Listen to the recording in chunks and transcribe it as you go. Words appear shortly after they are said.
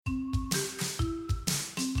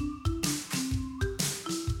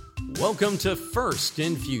Welcome to First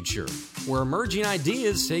in Future, where emerging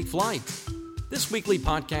ideas take flight. This weekly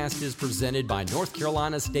podcast is presented by North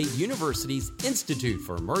Carolina State University's Institute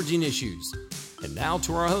for Emerging Issues. And now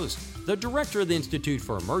to our host, the Director of the Institute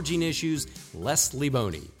for Emerging Issues, Leslie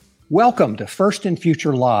Boney. Welcome to First in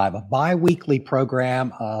Future Live, a bi-weekly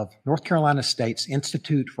program of North Carolina State's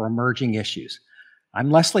Institute for Emerging Issues. I'm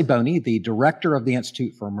Leslie Boney, the Director of the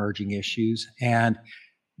Institute for Emerging Issues, and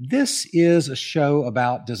this is a show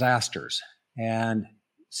about disasters. And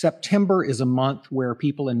September is a month where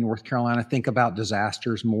people in North Carolina think about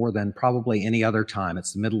disasters more than probably any other time.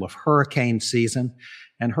 It's the middle of hurricane season,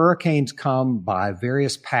 and hurricanes come by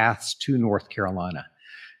various paths to North Carolina,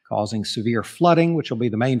 causing severe flooding, which will be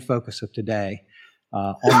the main focus of today,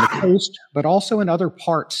 on the coast, but also in other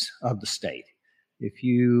parts of the state. If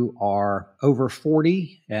you are over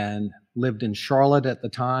 40 and lived in Charlotte at the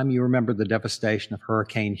time, you remember the devastation of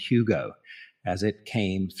Hurricane Hugo as it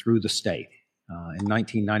came through the state. In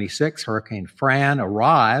 1996, Hurricane Fran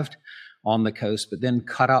arrived on the coast, but then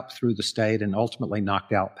cut up through the state and ultimately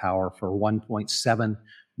knocked out power for 1.7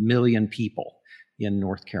 million people in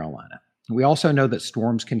North Carolina. We also know that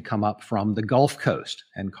storms can come up from the Gulf Coast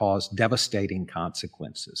and cause devastating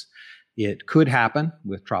consequences. It could happen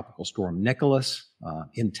with Tropical Storm Nicholas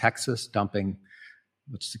in Texas, dumping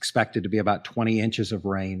what's expected to be about 20 inches of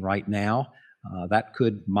rain right now. That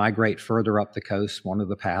could migrate further up the coast. One of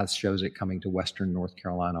the paths shows it coming to western North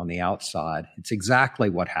Carolina on the outside. It's exactly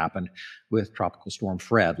what happened with Tropical Storm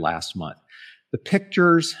Fred last month. The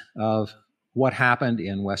pictures of what happened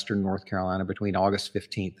in western North Carolina between August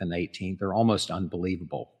 15th and 18th are almost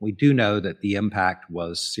unbelievable. We do know that the impact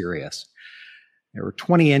was serious. There were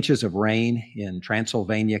 20 inches of rain in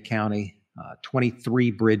Transylvania County.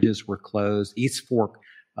 23 bridges were closed. East Fork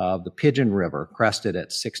of the Pigeon River crested at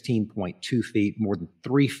 16.2 feet, more than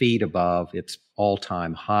 3 feet above its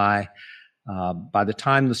all-time high. By the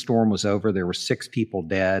time the storm was over, there were 6 people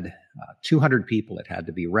dead, 200 people that had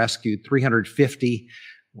to be rescued, 350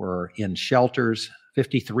 were in shelters,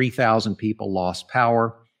 53,000 people lost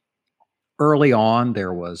power. Early on,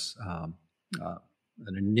 there was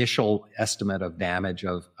an initial estimate of damage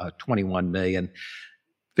of 21 million.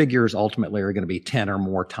 Figures ultimately are going to be 10 or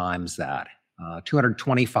more times that.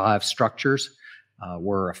 225 structures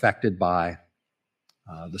were affected by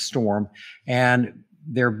the storm, and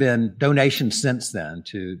there have been donations since then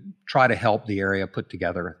to try to help the area put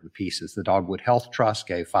together the pieces. The Dogwood Health Trust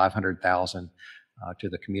gave $500,000 to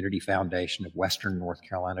the Community Foundation of Western North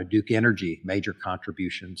Carolina. Duke Energy, major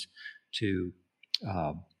contributions to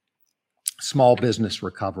small business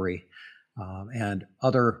recovery, and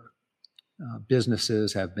other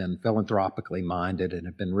businesses have been philanthropically minded and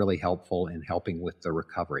have been really helpful in helping with the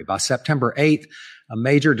recovery. By September 8th, a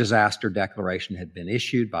major disaster declaration had been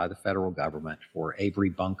issued by the federal government for Avery,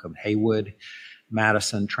 Buncombe, Haywood,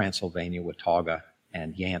 Madison, Transylvania, Watauga,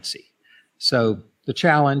 and Yancey. So the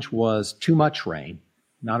challenge was too much rain,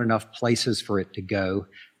 not enough places for it to go.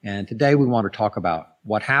 And today we want to talk about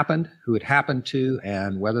what happened, who it happened to,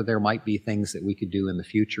 and whether there might be things that we could do in the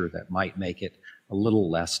future that might make it a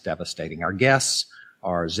little less devastating. Our guests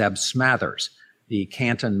are Zeb Smathers, the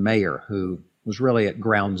Canton mayor, who was really at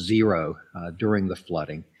ground zero during the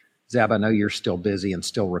flooding. Zeb, I know you're still busy and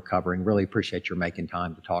still recovering. Really appreciate your making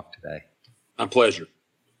time to talk today. My pleasure.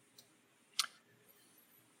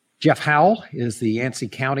 Jeff Howell is the Yancey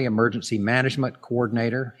County Emergency Management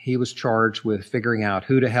Coordinator. He was charged with figuring out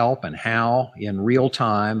who to help and how in real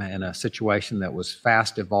time in a situation that was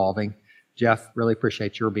fast evolving. Jeff, really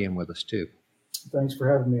appreciate your being with us too. Thanks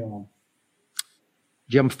for having me on.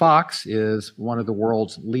 Jim Fox is one of the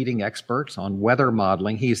world's leading experts on weather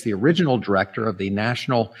modeling. He's the original director of the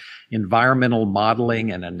National Environmental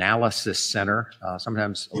Modeling and Analysis Center,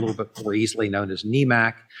 sometimes a little bit more easily known as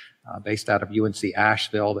NEMAC, based out of UNC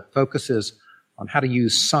Asheville, that focuses on how to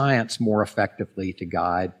use science more effectively to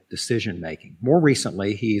guide decision-making. More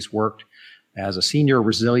recently, he's worked as a senior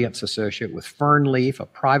resilience associate with Fernleaf, a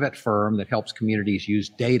private firm that helps communities use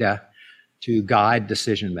data to guide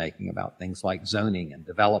decision-making about things like zoning and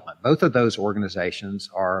development. Both of those organizations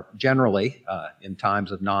are generally, in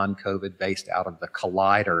times of non-COVID, based out of the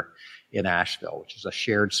Collider in Asheville, which is a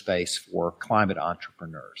shared space for climate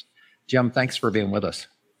entrepreneurs. Jim, thanks for being with us.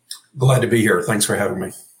 Glad to be here. Thanks for having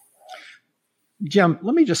me. Jim,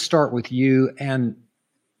 let me just start with you and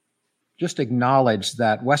just acknowledge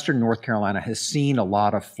that Western North Carolina has seen a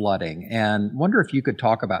lot of flooding, and wonder if you could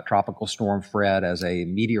talk about Tropical Storm Fred as a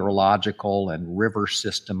meteorological and river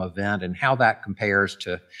system event and how that compares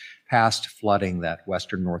to past flooding that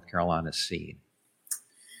Western North Carolina has seen.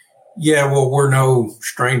 Yeah, well, we're no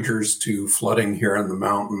strangers to flooding here in the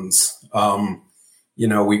mountains.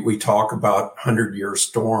 we talk about 100-year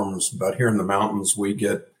storms, but here in the mountains, we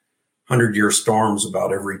get 100-year storms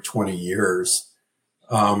about every 20 years.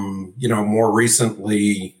 More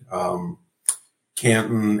recently,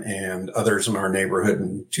 Canton and others in our neighborhood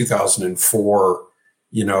in 2004,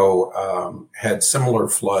 had similar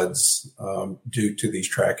floods due to these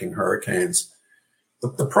tracking hurricanes.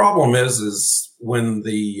 The problem is when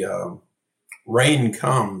the rain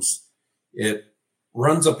comes, it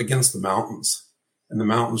runs up against the mountains, and the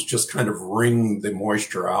mountains just kind of wring the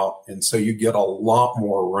moisture out. And so you get a lot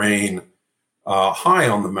more rain high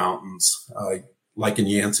on the mountains, like in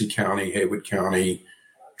Yancey County, Haywood County,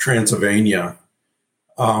 Transylvania.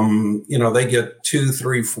 They get 2,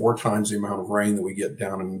 3, 4 times the amount of rain that we get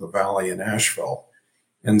down in the valley in Asheville.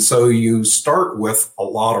 And so you start with a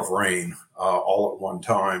lot of rain all at one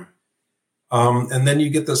time. And then you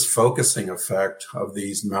get this focusing effect of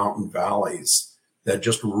these mountain valleys that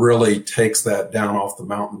just really takes that down off the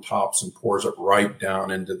mountaintops and pours it right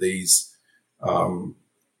down into these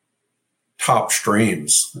top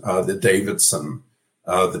streams, the Davidson,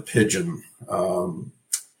 the Pigeon,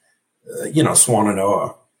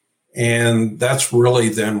 Swannanoa. And that's really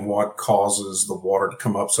then what causes the water to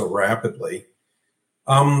come up so rapidly.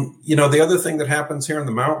 The other thing that happens here in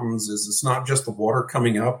the mountains is it's not just the water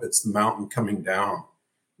coming up, it's the mountain coming down.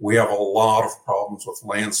 We have a lot of problems with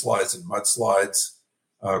landslides and mudslides.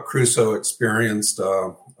 Crusoe experienced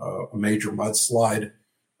a major mudslide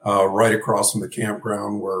right across from the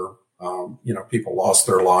campground where, people lost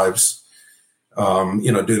their lives,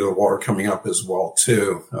 due to the water coming up as well,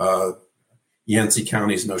 too. Yancey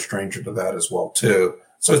County is no stranger to that as well, too.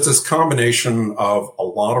 So it's this combination of a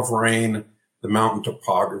lot of rain, the mountain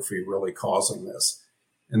topography really causing this.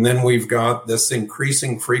 And then we've got this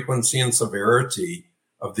increasing frequency and severity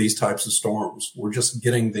of these types of storms. We're just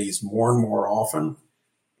getting these more and more often.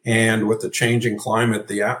 And with the changing climate,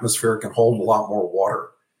 the atmosphere can hold a lot more water.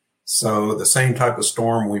 So the same type of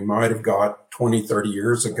storm we might have got 20, 30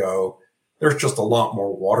 years ago, there's just a lot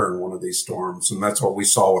more water in one of these storms. And that's what we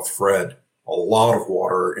saw with Fred, a lot of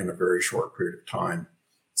water in a very short period of time.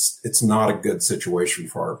 It's not a good situation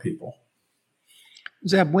for our people.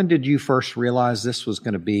 Zeb, when did you first realize this was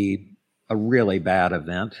going to be a really bad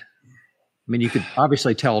event? I mean, you could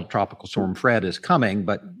obviously tell Tropical Storm Fred is coming,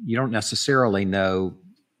 but you don't necessarily know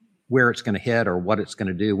where it's going to hit or what it's going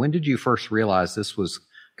to do. When did you first realize this was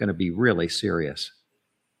going to be really serious?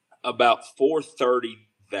 About 4:30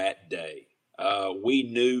 that day. We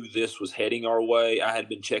knew this was heading our way. I had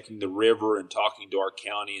been checking the river and talking to our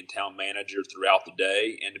county and town manager throughout the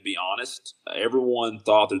day. And to be honest, everyone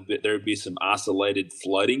thought there would be some isolated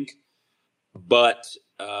flooding. But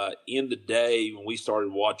in the day, when we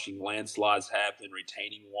started watching landslides happen,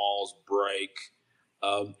 retaining walls break,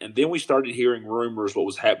 and then we started hearing rumors what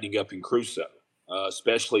was happening up in Crusoe,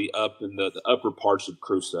 especially up in the upper parts of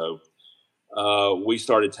Crusoe. We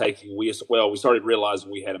started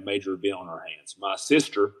realizing we had a major event on our hands. My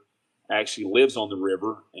sister actually lives on the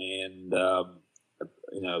river, and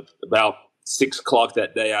about 6 o'clock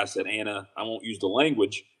that day, I said, Anna, I won't use the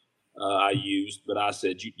language I used, but I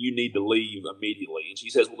said, you need to leave immediately. And she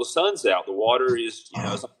says, well, the sun's out. The water is,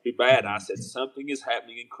 it's not too bad. I said, something is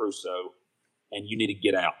happening in Crusoe, and you need to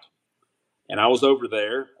get out. And I was over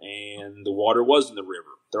there, and the water was in the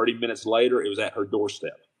river. 30 minutes later, it was at her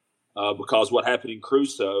doorstep. Because what happened in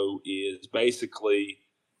Crusoe is basically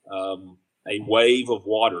a wave of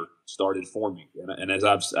water started forming. And as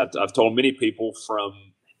I've told many people, from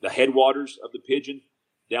the headwaters of the Pigeon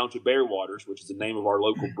down to Bear Waters, which is the name of our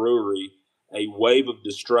local brewery, a wave of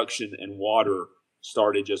destruction and water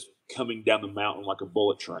started just coming down the mountain like a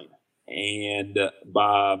bullet train. And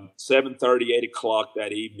by 7:30, 8 o'clock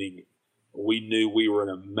that evening, we knew we were in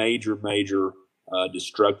a major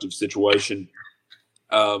destructive situation.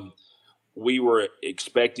 We were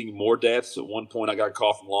expecting more deaths. At one point, I got a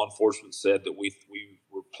call from law enforcement said that we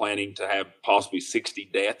were planning to have possibly 60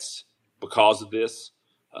 deaths because of this.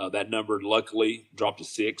 That number luckily dropped to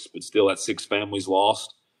 6, but still that's 6 families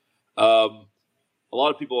lost. A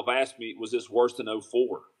lot of people have asked me, was this worse than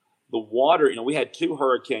 2004? The water, we had 2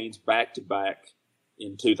 hurricanes back to back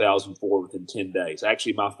in 2004 within 10 days.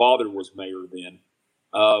 Actually, my father was mayor then.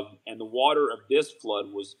 And the water of this flood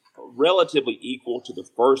was relatively equal to the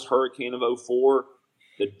first hurricane of 2004.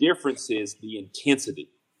 The difference is the intensity.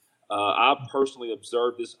 I personally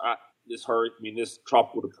observed this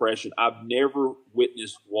tropical depression. I've never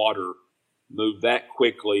witnessed water move that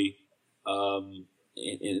quickly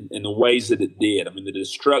in the ways that it did. I mean, the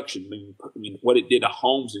destruction, what it did to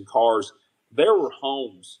homes and cars. There were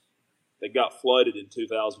homes that got flooded in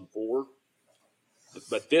 2004,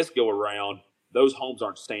 but this go around, those homes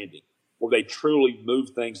aren't standing. where they truly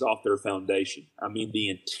moved things off their foundation. I mean, the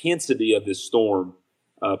intensity of this storm,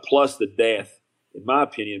 plus the death, in my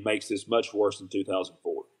opinion, makes this much worse than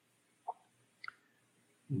 2004.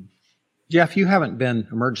 Jeff, you haven't been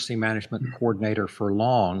emergency management coordinator for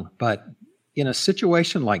long, but in a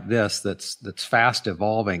situation like this that's fast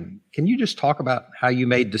evolving, can you just talk about how you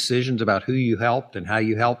made decisions about who you helped and how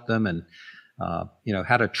you helped them, and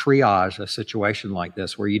how to triage a situation like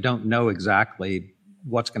this where you don't know exactly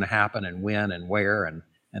what's going to happen and when and where and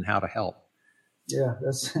how to help? Yeah,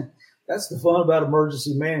 that's the fun about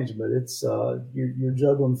emergency management. It's you're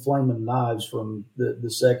juggling flaming knives from the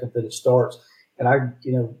second that it starts. And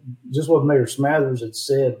just what Mayor Smathers had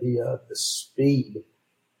said, the speed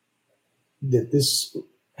that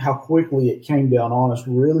how quickly it came down on us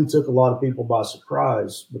really took a lot of people by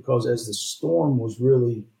surprise, because as the storm was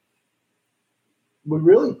we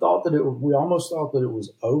almost thought that it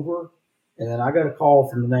was over. And then I got a call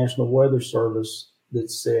from the National Weather Service that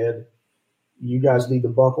said, you guys need to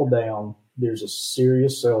buckle down. There's a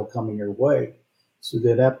serious cell coming your way. So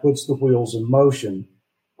that puts the wheels in motion.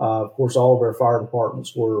 Of course, all of our fire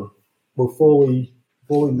departments were fully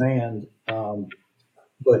manned,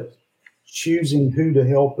 but choosing who to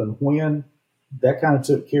help and when, that kind of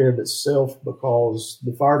took care of itself, because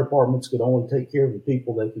the fire departments could only take care of the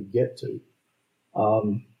people they could get to.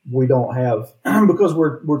 We don't have, because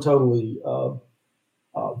we're totally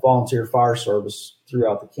volunteer fire service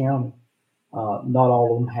throughout the county. Not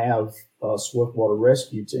all of them have swiftwater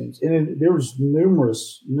rescue teams, and there was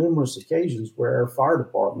numerous occasions where our fire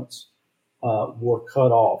departments were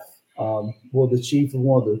cut off. Well, the chief of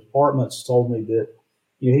one of the departments told me that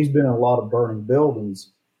he's been in a lot of burning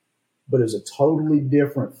buildings, but it's a totally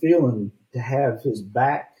different feeling to have his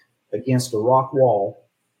back against a rock wall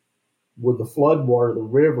with the floodwater, the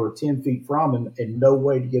river 10 feet from him, and no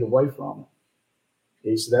way to get away from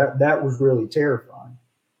it. That was really terrifying.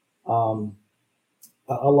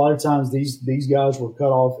 A lot of times these guys were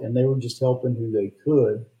cut off and they were just helping who they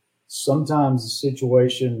could. Sometimes the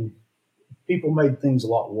situation, people made things a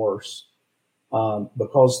lot worse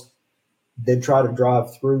because they'd try to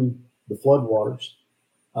drive through the floodwaters.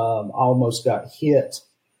 I almost got hit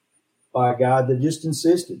by a guy that just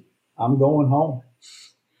insisted, I'm going home.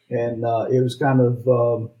 And it was kind of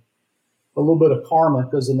a little bit of karma,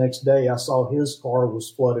 because the next day I saw his car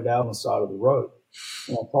was flooded out on the side of the road.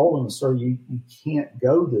 And I told him, sir, you can't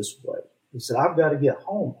go this way. He said, I've got to get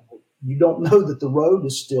home. You don't know that the road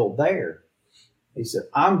is still there. He said,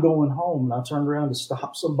 I'm going home. And I turned around to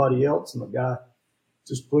stop somebody else, and the guy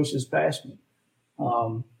just pushes past me,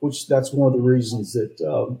 which that's one of the reasons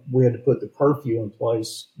that we had to put the curfew in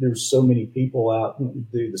place. There's so many people out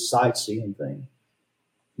and do the sightseeing thing,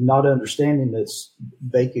 not understanding that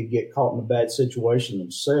they could get caught in a bad situation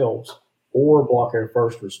themselves or block our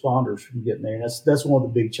first responders from getting there. And that's one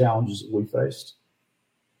of the big challenges that we faced.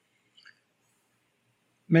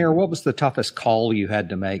 Mayor, what was the toughest call you had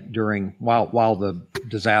to make while the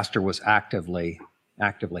disaster was actively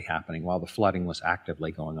happening, while the flooding was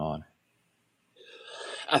actively going on?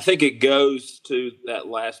 I think it goes to that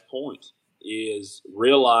last point, is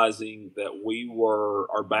realizing that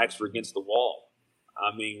our backs were against the wall.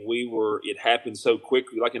 I mean, it happened so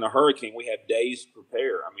quickly. Like in a hurricane, we have days to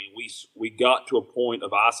prepare. I mean, we got to a point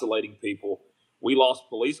of isolating people. We lost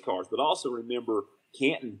police cars, but also remember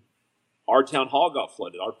Canton, our town hall got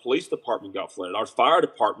flooded. Our police department got flooded. Our fire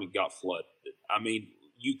department got flooded. I mean,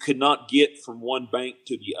 you could not get from one bank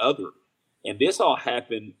to the other. And this all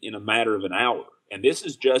happened in a matter of an hour. And this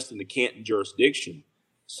is just in the Canton jurisdiction.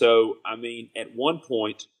 So, I mean, at one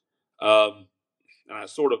point, and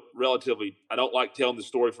I don't like telling the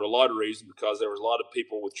story for a lot of reasons, because there was a lot of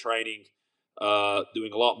people with training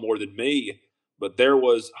doing a lot more than me. But there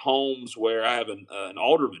was homes where I have an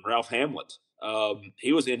alderman, Ralph Hamlet.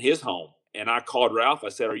 He was in his home, and I called Ralph. I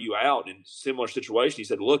said, "Are you out?" In similar situation, he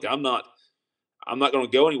said, "Look, I'm not going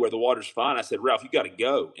to go anywhere. The water's fine." I said, "Ralph, you got to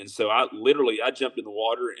go." And so I jumped in the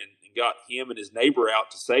water and got him and his neighbor out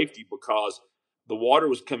to safety, because the water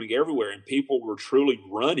was coming everywhere, and people were truly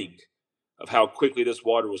running of how quickly this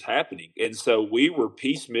water was happening. And so we were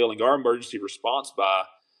piecemealing our emergency response by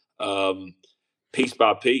piece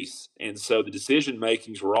by piece. And so the decision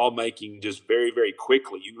makings were all making just very, very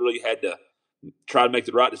quickly. You really had to try to make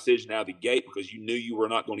the right decision out of the gate, because you knew you were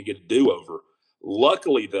not going to get a do-over.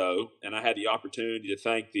 Luckily, though, and I had the opportunity to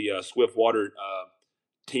thank the Swiftwater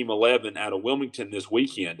Team 11 out of Wilmington this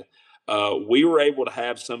weekend, we were able to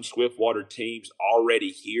have some Swiftwater teams already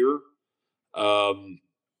here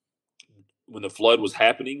when the flood was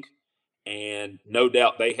happening. And no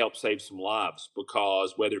doubt they helped save some lives,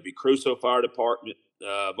 because whether it be Crusoe Fire Department,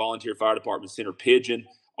 Volunteer Fire Department, Center Pigeon,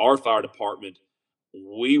 our fire department,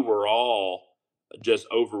 we were all just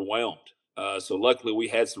overwhelmed. So luckily we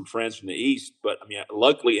had some friends from the east, but I mean,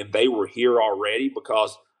 luckily, and they were here already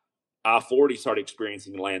because I-40 started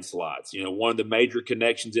experiencing landslides. One of the major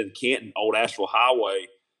connections in Canton, Old Asheville Highway,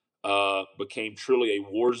 became truly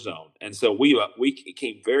a war zone. And so we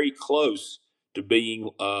came very close to being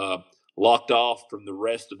locked off from the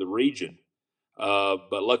rest of the region.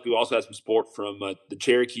 But luckily we also had some support from the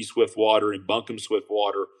Cherokee Swiftwater and Buncombe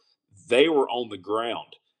Swiftwater. They were on the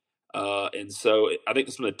ground. And so I think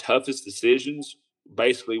some of the toughest decisions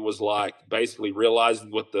was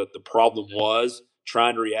realizing what the problem was,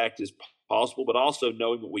 trying to react as possible, but also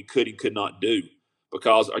knowing what we could and could not do.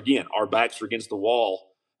 Because, again, our backs were against the wall.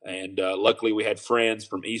 And luckily we had friends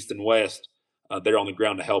from east and west there on the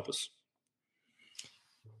ground to help us.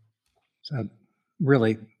 It's a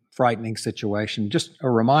really frightening situation. Just a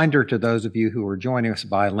reminder to those of you who are joining us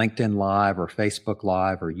by LinkedIn Live or Facebook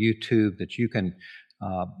Live or YouTube that you can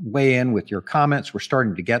weigh in with your comments. We're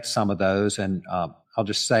starting to get some of those. And I'll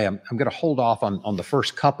just say I'm going to hold off on the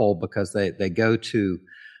first couple because they go to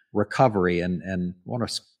recovery and want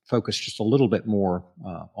to focus just a little bit more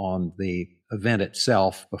on the event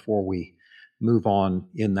itself before we move on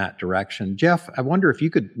in that direction. Jeff, I wonder if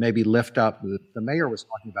you could maybe lift up, the mayor was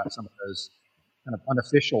talking about some of those kind of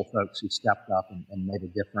unofficial folks who stepped up and made a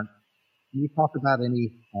difference. Can you talk about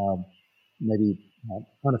any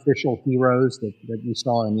unofficial heroes that you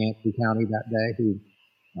saw in Yancey County that day who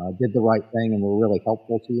did the right thing and were really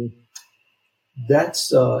helpful to you?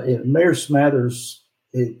 That's Mayor Smathers.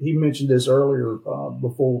 He mentioned this earlier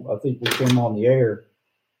before I think we came on the air.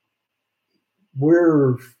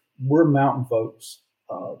 We're mountain folks.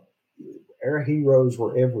 Our heroes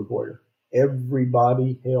were everywhere.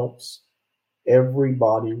 Everybody helps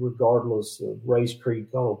everybody, regardless of race,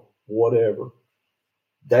 creed, color, whatever.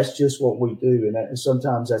 That's just what we do, and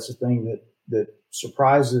sometimes that's the thing that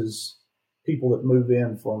surprises people that move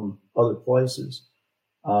in from other places.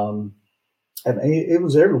 And it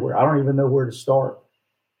was everywhere. I don't even know where to start.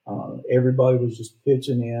 Everybody was just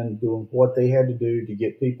pitching in, doing what they had to do to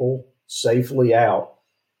get people safely out.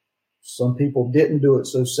 Some people didn't do it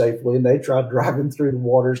so safely, and they tried driving through the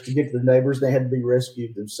waters to get to their neighbors. They had to be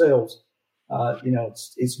rescued themselves.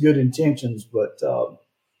 It's good intentions, but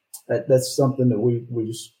that's something that we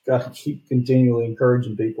just got to keep continually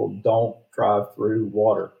encouraging people. Don't drive through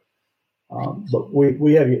water. But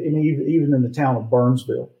we have, even in the town of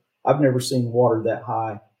Burnsville, I've never seen water that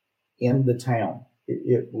high in the town.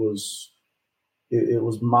 It was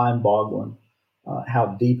mind-boggling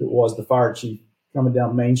how deep it was. The fire chief coming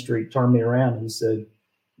down Main Street turned me around and he said,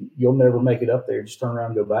 "You'll never make it up there. Just turn around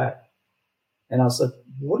and go back." And I said,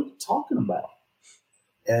 "What are you talking about?"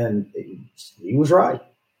 And he was right.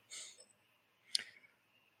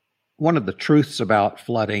 One of the truths about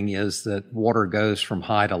flooding is that water goes from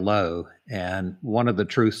high to low. And one of the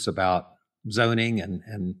truths about zoning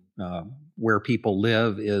and where people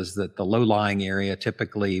live is that the low-lying area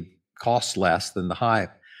typically costs less than the high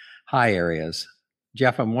areas.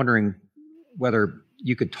 Jeff, I'm wondering whether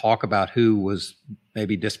you could talk about who was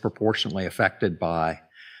maybe disproportionately affected by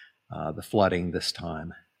the flooding this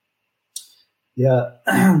time. Yeah,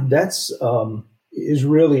 that's is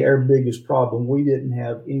really our biggest problem. We didn't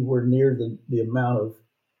have anywhere near the amount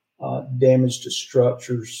of damage to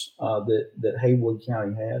structures that Haywood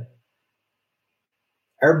County had.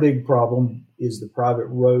 Our big problem is the private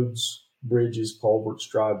roads, bridges, culverts,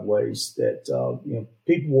 driveways that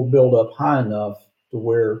people will build up high enough to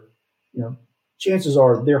where chances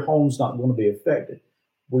are their home's not going to be affected.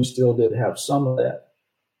 We still did have some of that.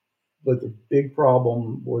 But the big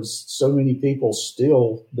problem was so many people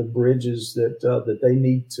still, the bridges that they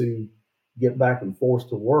need to get back and forth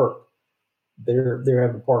to work, they're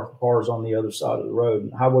having to park the cars on the other side of the road.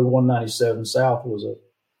 And Highway 197 South was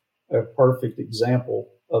a perfect example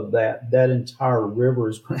of that. That entire river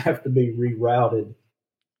is going to have to be rerouted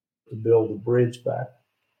to build the bridge back.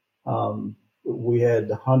 We had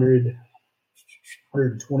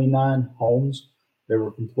 129 homes that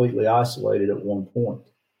were completely isolated at one point.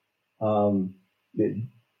 The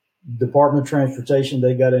Department of Transportation,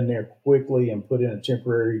 they got in there quickly and put in a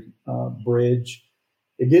temporary bridge.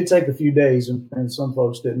 It did take a few days, and some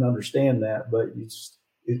folks didn't understand that, but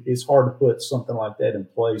it's hard to put something like that in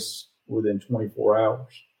place within 24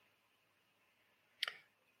 hours.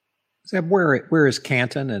 Zeb, where is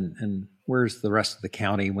Canton and where's the rest of the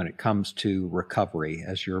county when it comes to recovery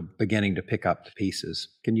as you're beginning to pick up the pieces?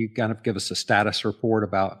 Can you kind of give us a status report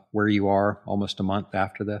about where you are almost a month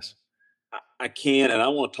after this? I can, and I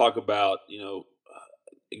want to talk about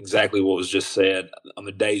exactly what was just said on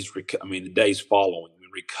the days. The days following.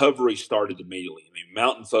 recovery started immediately. I mean,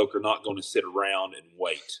 mountain folk are not going to sit around and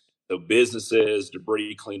wait. So businesses,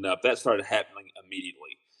 debris cleanup, that started happening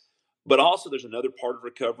immediately. But also there's another part of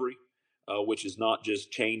recovery, which is not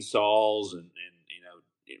just chainsaws and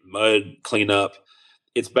mud cleanup.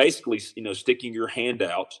 It's basically, sticking your hand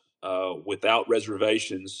out without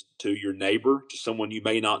reservations to your neighbor, to someone you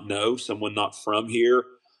may not know, someone not from here,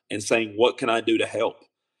 and saying, what can I do to help?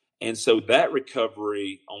 And so that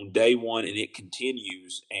recovery on day one, and it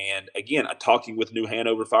continues. And again, talking with New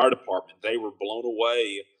Hanover Fire Department, they were blown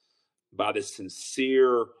away by the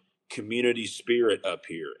sincere community spirit up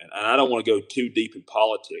here. And I don't want to go too deep in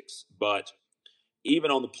politics, but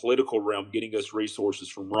even on the political realm, getting us resources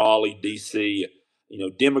from Raleigh, D.C.,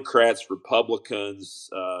 Democrats, Republicans,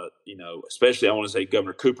 especially I want to say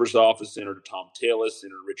Governor Cooper's office, Senator Tom Tillis,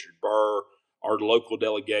 Senator Richard Burr, our local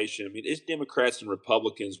delegation. I mean, it's Democrats and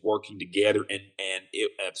Republicans working together, and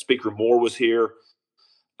Speaker Moore was here,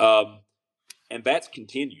 and that's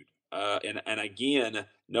continued. And again,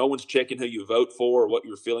 no one's checking who you vote for or what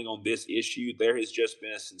you're feeling on this issue. There has just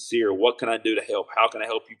been a sincere, what can I do to help? How can I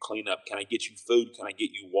help you clean up? Can I get you food? Can I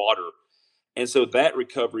get you water? And so that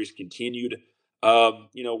recovery has continued.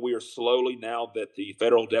 We are slowly, now that the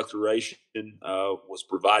federal declaration was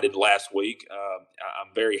provided last week,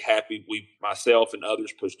 I'm very happy. Myself and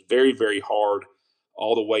others pushed very, very hard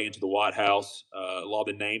all the way into the White House. A lot of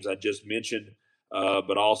the names I just mentioned,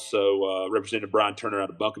 but also Representative Brian Turner out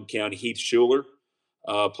of Buncombe County, Heath Schuler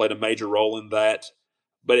played a major role in that,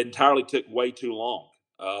 but it entirely took way too long.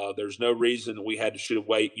 There's no reason we should have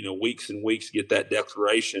wait, weeks and weeks to get that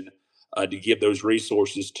declaration to give those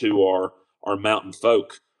resources to our mountain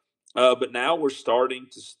folk. But now we're starting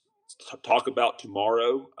to talk about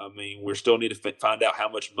tomorrow. I mean, we still need to find out how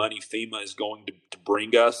much money FEMA is going to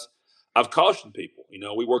bring us. I've cautioned people.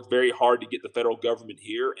 We worked very hard to get the federal government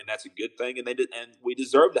here, and that's a good thing, and we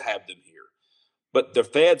deserve to have them here. But the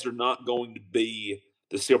feds are not going to be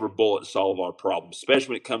the silver bullet to solve our problems, especially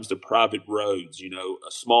when it comes to private roads,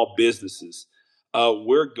 small businesses.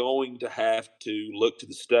 We're going to have to look to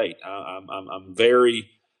the state. I'm very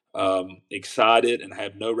excited and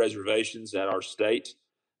have no reservations that our state,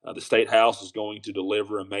 the State House, is going to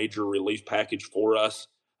deliver a major relief package for us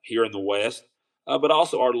here in the West, but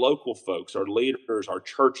also our local folks, our leaders, our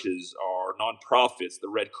churches, our nonprofits, the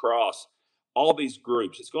Red Cross, all these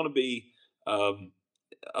groups. It's going to be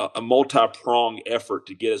a multi-pronged effort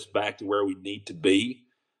to get us back to where we need to be.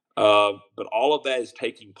 But all of that is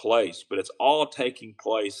taking place, but it's all taking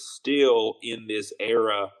place still in this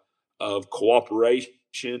era of cooperation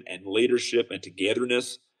and leadership and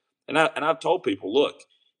togetherness. And I've told people, look,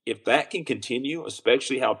 if that can continue,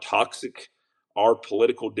 especially how toxic our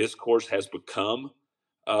political discourse has become,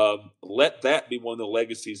 let that be one of the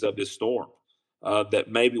legacies of this storm. That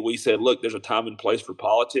maybe we said, look, there's a time and place for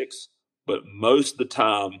politics, but most of the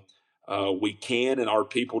time we can, and our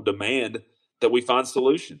people demand that we find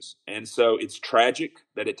solutions. And so it's tragic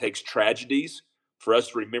that it takes tragedies for us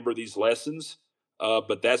to remember these lessons.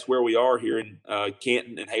 But that's where we are here in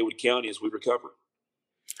Canton and Haywood County as we recover.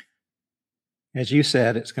 As you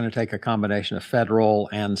said, it's going to take a combination of federal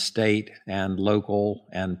and state and local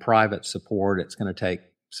and private support. It's going to take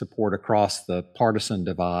support across the partisan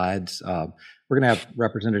divides. We're going to have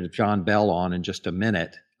Representative John Bell on in just a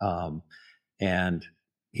minute, and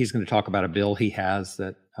he's going to talk about a bill he has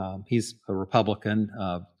that he's a Republican.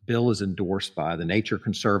 Bill is endorsed by the Nature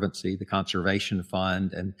Conservancy, the Conservation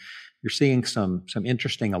Fund, and you're seeing some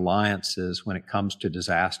interesting alliances when it comes to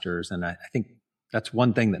disasters. And I think that's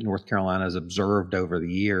one thing that North Carolina has observed over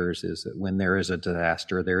the years, is that when there is a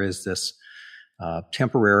disaster, there is this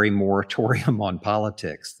temporary moratorium on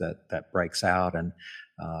politics that breaks out. And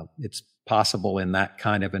it's possible in that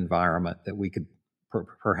kind of environment that we could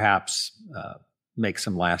perhaps make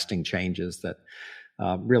some lasting changes that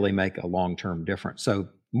really make a long-term difference. So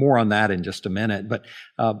more on that in just a minute. But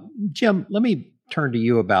Jim, let me turn to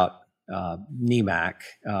you about NEMAC,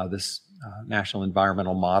 this National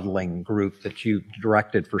Environmental Modeling Group that you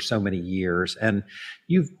directed for so many years. And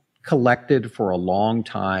you've collected for a long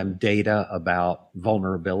time data about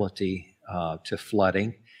vulnerability to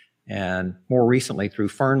flooding. And more recently, through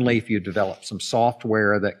Fernleaf, you developed some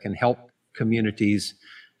software that can help communities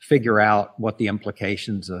figure out what the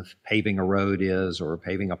implications of paving a road is, or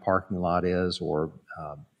paving a parking lot is, or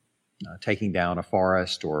taking down a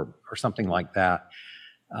forest, or something like that.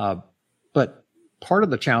 But part of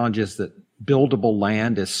the challenge is that buildable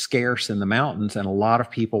land is scarce in the mountains, and a lot of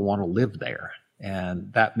people want to live there.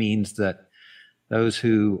 And that means that those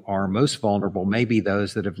who are most vulnerable may be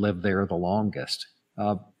those that have lived there the longest.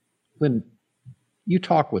 When you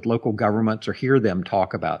talk with local governments or hear them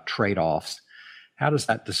talk about trade-offs, How does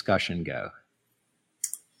that discussion go?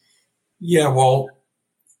 Yeah, well,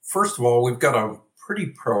 first of all, we've got a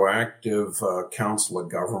pretty proactive Council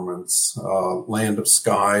of Governments, Land of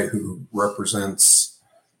Sky, who represents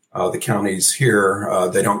the counties here.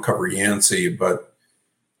 They don't cover Yancey, but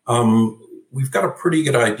we've got a pretty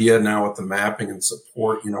good idea now with the mapping and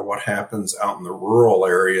support, what happens out in the rural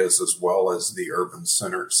areas as well as the urban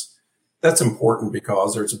centers. That's important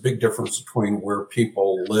because there's a big difference between where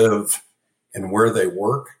people live and where they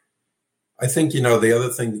work. I think, the other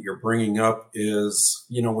thing that you're bringing up is,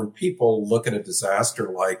 when people look at a disaster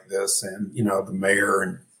like this, and, the mayor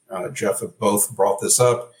and Jeff have both brought this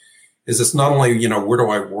up, is it's not only, where do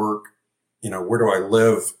I work, where do I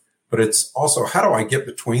live, but it's also how do I get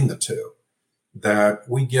between the two? That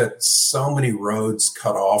we get so many roads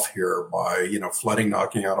cut off here by, flooding,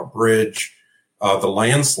 knocking out a bridge, the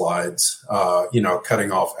landslides,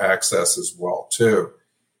 cutting off access as well, too.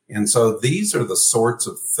 And so these are the sorts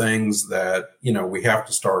of things that, we have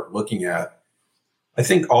to start looking at. I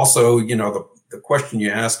think also, the question you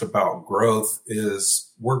asked about growth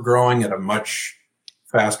is we're growing at a much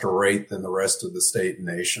faster rate than the rest of the state and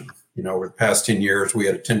nation. Over the past 10 years, we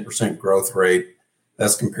had a 10% growth rate.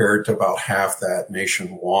 That's compared to about half that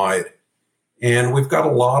nationwide. And we've got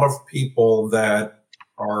a lot of people that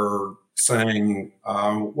are saying,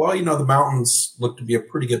 the mountains look to be a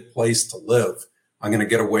pretty good place to live. I'm going to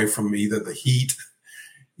get away from either the heat,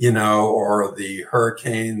 or the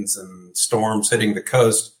hurricanes and storms hitting the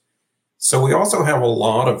coast. So we also have a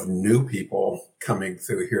lot of new people coming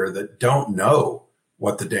through here that don't know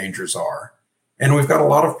what the dangers are. And we've got a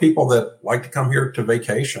lot of people that like to come here to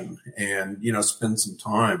vacation and, spend some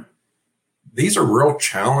time. These are real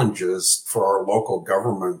challenges for our local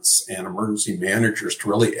governments and emergency managers to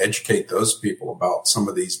really educate those people about some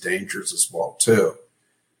of these dangers as well, too.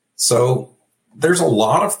 So there's a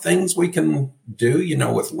lot of things we can do,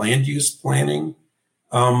 with land use planning.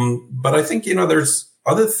 But I think, there's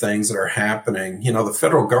other things that are happening. The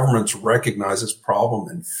federal government's recognized this problem,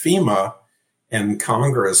 and FEMA and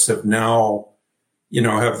Congress have now,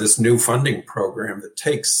 have this new funding program that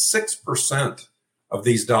takes 6% of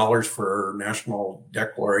these dollars for national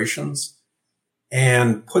declarations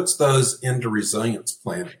and puts those into resilience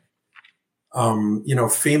planning.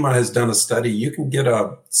 FEMA has done a study. You can get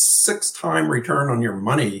a 6-time return on your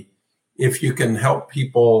money if you can help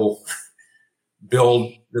people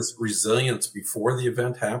build this resilience before the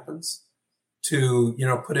event happens, to,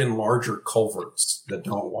 put in larger culverts that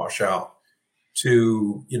don't wash out,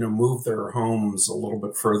 to, move their homes a little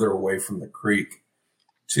bit further away from the creek,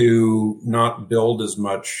 to not build as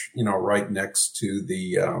much, right next to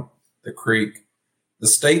the creek. The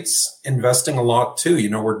state's investing a lot too.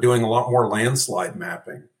 We're doing a lot more landslide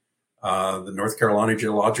mapping. The North Carolina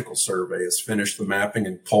Geological Survey has finished the mapping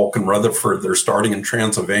in Polk and Rutherford. They're starting in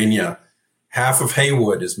Transylvania. Half of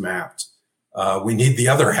Haywood is mapped. We need the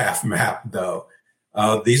other half mapped, though.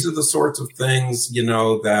 These are the sorts of things,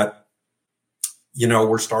 that,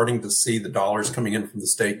 we're starting to see the dollars coming in from the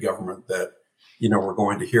state government that, we're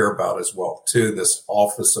going to hear about as well, too, this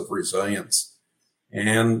Office of Resilience.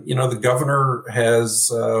 And, the governor has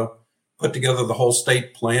put together the whole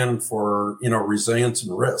state plan for, resilience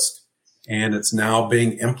and risk, and it's now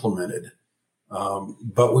being implemented.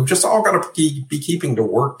 But we've just all got to be keeping to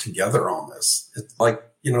work together on this. It's like,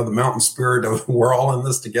 the mountain spirit of we're all in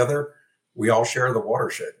this together. We all share the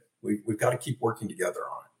watershed. We've got to keep working together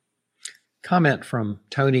on it. Comment from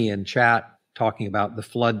Tony in chat talking about the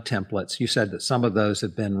flood templates. You said that some of those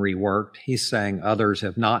have been reworked. He's saying others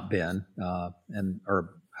have not been and are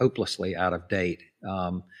hopelessly out of date.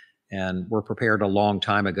 And were prepared a long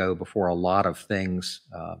time ago before a lot of things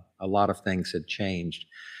had changed.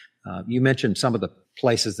 You mentioned some of the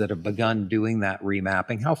places that have begun doing that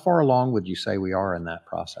remapping. How far along would you say we are in that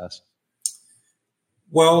process?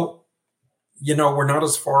 Well, we're not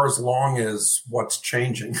as far along as what's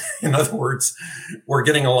changing. In other words, we're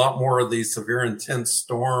getting a lot more of these severe, intense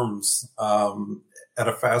storms at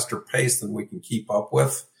a faster pace than we can keep up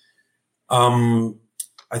with.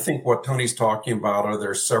 I think what Tony's talking about are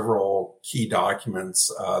there's several key documents.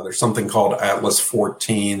 There's something called Atlas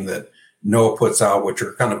 14 that NOAA puts out, which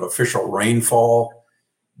are kind of official rainfall.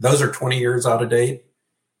 Those are 20 years out of date.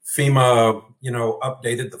 FEMA,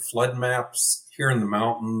 updated the flood maps here in the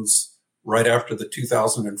mountains right after the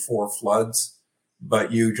 2004 floods.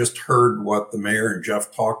 But you just heard what the mayor and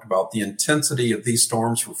Jeff talked about. The intensity of these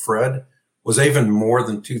storms for Fred was even more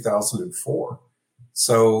than 2004.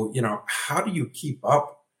 So, how do you keep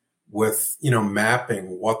up with,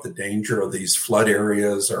 mapping what the danger of these flood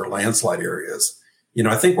areas or landslide areas?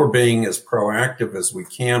 I think we're being as proactive as we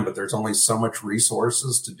can, but there's only so much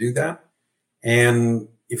resources to do that. And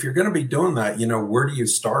if you're going to be doing that, where do you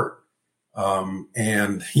start?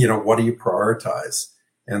 And what do you prioritize?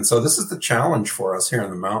 And so this is the challenge for us here in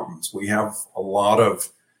the mountains. We have a lot of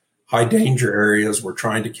high danger areas. We're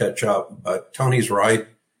trying to catch up, but Tony's right.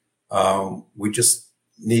 We just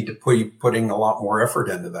need to putting a lot more effort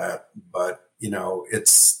into that. But,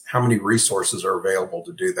 it's how many resources are available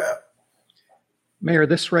to do that. Mayor,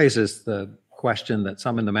 this raises the question that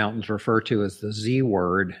some in the mountains refer to as the Z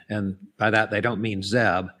word. And by that, they don't mean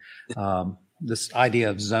Zeb. This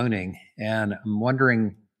idea of zoning. And I'm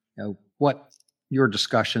wondering, what your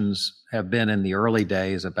discussions have been in the early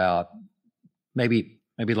days about maybe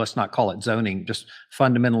let's not call it zoning, just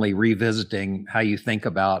fundamentally revisiting how you think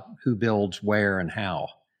about who builds where and how.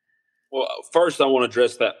 Well, first I want to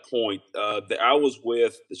address that point. I was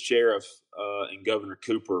with the sheriff and Governor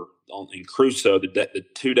Cooper in Crusoe the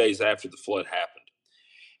 2 days after the flood happened.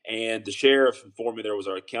 And the sheriff informed me there was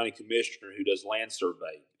our county commissioner who does land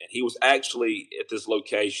survey. And he was actually at this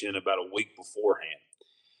location about a week beforehand.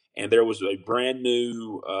 And there was a brand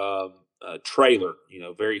new trailer,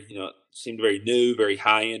 seemed very new, very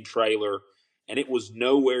high end trailer. And it was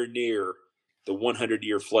nowhere near the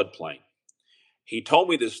 100-year floodplain. He told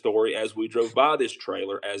me this story as we drove by this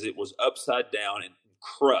trailer as it was upside down and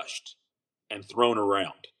crushed and thrown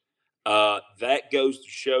around. That goes to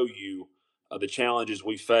show you the challenges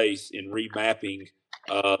we face in remapping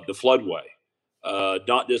the floodway,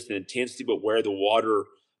 not just the intensity, but where the water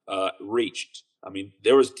reached. I mean,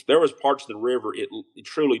 there was parts of the river, it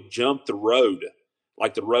truly jumped the road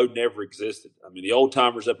like the road never existed. I mean, the old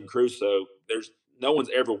timers up in Crusoe, no one's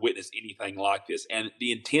ever witnessed anything like this. And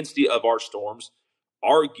the intensity of our storms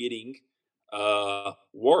are getting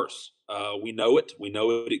worse. We know it. We know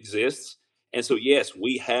it exists. And so, yes,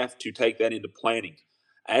 we have to take that into planning.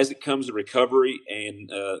 As it comes to recovery and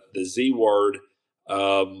the Z word,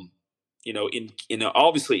 obviously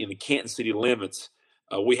in the Canton city limits,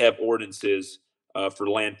 we have ordinances for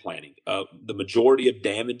land planning. The majority of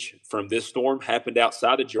damage from this storm happened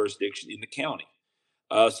outside of jurisdiction in the county.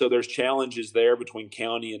 So there's challenges there between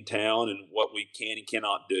county and town and what we can and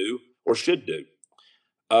cannot do or should do.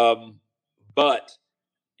 But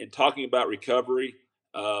in talking about recovery,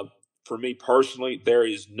 for me personally, there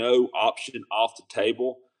is no option off the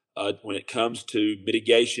table when it comes to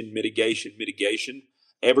mitigation.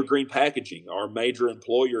 Evergreen Packaging, our major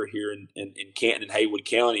employer here in Canton and Haywood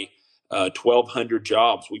County, 1,200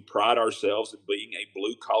 jobs. We pride ourselves in being a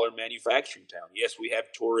blue-collar manufacturing town. Yes, we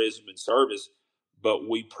have tourism and service, but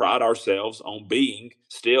we pride ourselves on being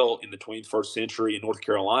still in the 21st century in North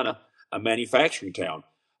Carolina, a manufacturing town.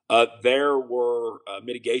 There were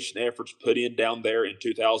mitigation efforts put in down there in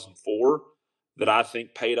 2004 that I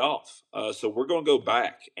think paid off. So we're going to go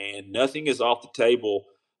back, and nothing is off the table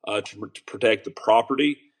to protect the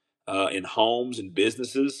property and homes and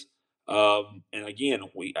businesses. And again,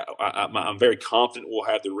 I'm very confident we'll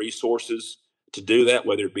have the resources to do that,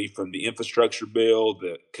 whether it be from the infrastructure bill,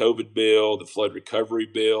 the COVID bill, the flood recovery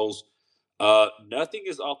bills. Nothing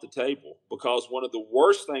is off the table, because one of the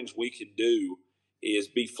worst things we can do is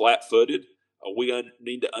be flat-footed. We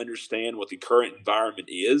need to understand what the current environment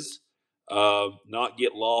is, not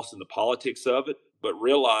get lost in the politics of it, but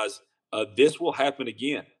realize this will happen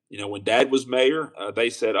again. When Dad was mayor,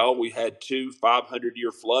 they said, we had 2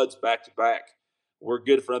 500-year floods back to back. We're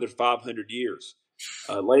good for another 500 years.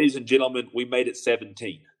 Ladies and gentlemen, we made it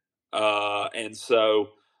 17. And so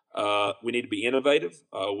we need to be innovative.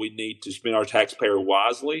 We need to spend our taxpayer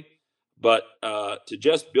wisely. But to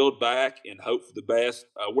just build back and hope for the best,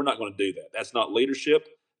 we're not going to do that. That's not leadership,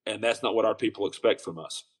 and that's not what our people expect from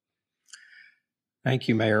us. Thank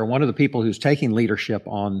you, Mayor. One of the people who's taking leadership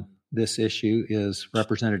on this issue is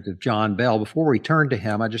Representative John Bell. Before we turn to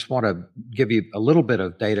him, I just want to give you a little bit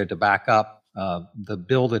of data to back up the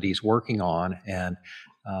bill that he's working on and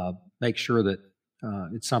make sure that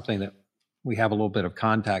it's something that we have a little bit of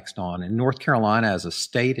context on. In North Carolina, as a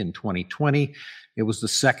state in 2020, it was the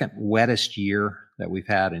second wettest year that we've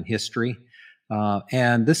had in history.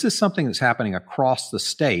 And this is something that's happening across the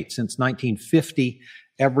state. Since 1950,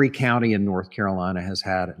 every county in North Carolina has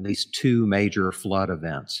had at least 2 major flood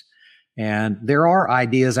events. And there are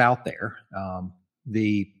ideas out there.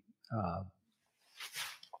 The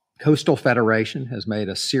Coastal Federation has made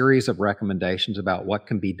a series of recommendations about what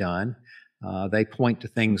can be done. They point to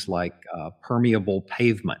things like permeable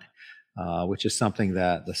pavement, which is something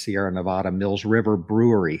that the Sierra Nevada Mills River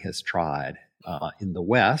Brewery has tried in the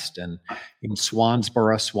West, and in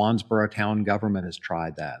Swansboro town government has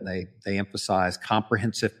tried that. They emphasize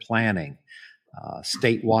comprehensive planning,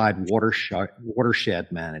 statewide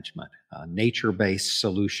watershed management, nature-based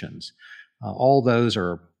solutions. All those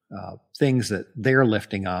are things that they're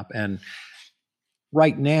lifting up. And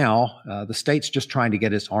right now, the state's just trying to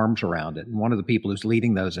get its arms around it. And one of the people who's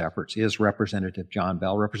leading those efforts is Representative John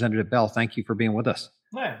Bell. Representative Bell, thank you for being with us.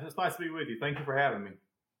 Yeah, it's nice to be with you. Thank you for having me.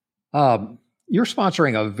 You're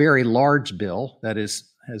sponsoring a very large bill that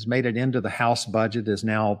has made it into the House budget, is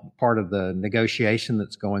now part of the negotiation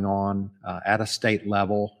that's going on at a state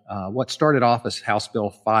level. What started off as House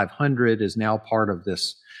Bill 500 is now part of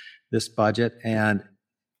this budget. And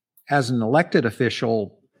as an elected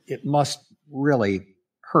official, it must really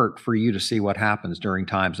hurt for you to see what happens during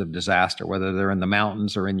times of disaster, whether they're in the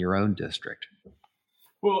mountains or in your own district.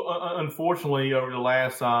 Well, unfortunately, over the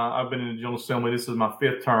last, I've been in the General Assembly. This is my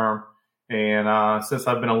 5th term. And since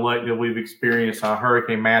I've been elected, we've experienced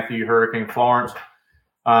Hurricane Matthew, Hurricane Florence.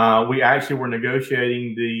 We actually were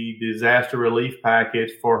negotiating the disaster relief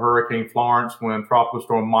package for Hurricane Florence when Tropical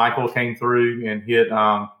Storm Michael came through and hit,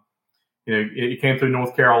 it came through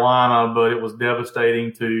North Carolina, but it was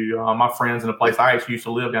devastating to my friends in a place I actually used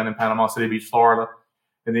to live down in Panama City Beach, Florida.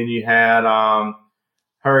 And then you had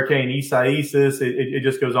Hurricane Isaias, it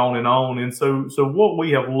just goes on. And so what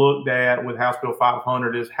we have looked at with House Bill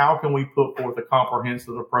 500 is how can we put forth a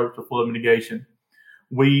comprehensive approach to flood mitigation?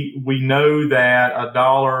 We know that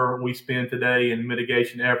 $1 we spend today in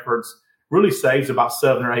mitigation efforts really saves about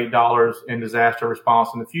 $7 or $8 in disaster response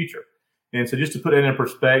in the future. And so just to put it in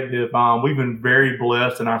perspective, we've been very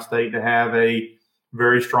blessed in our state to have a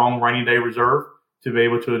very strong rainy day reserve to be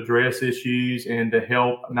able to address issues and to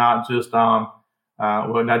help not just help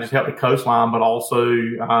the coastline, but also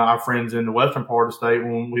our friends in the western part of the state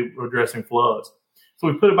when we were addressing floods. So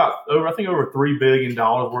we put over $3 billion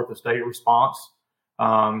worth of state response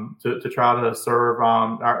to try to serve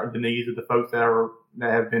the needs of the folks that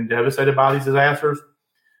have been devastated by these disasters.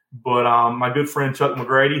 But my good friend Chuck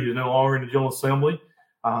McGrady, who's no longer in the General Assembly,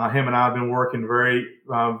 him and I have been working very,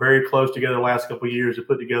 very close together the last couple of years to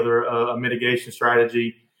put together a mitigation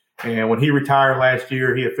strategy. And when he retired last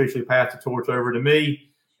year, he officially passed the torch over to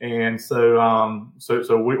me. And so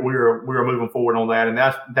we are moving forward on that. And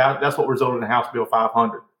that's what resulted in House Bill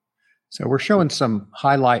 500. So we're showing some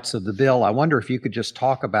highlights of the bill. I wonder if you could just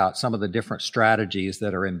talk about some of the different strategies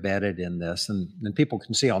that are embedded in this, and then people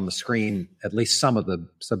can see on the screen at least some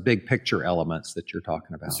big picture elements that you're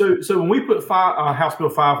talking about. So when we put House Bill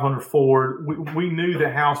 500 forward, we knew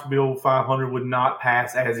that House Bill 500 would not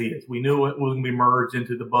pass as is. We knew it was going to be merged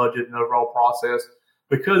into the budget and overall process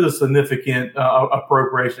because of significant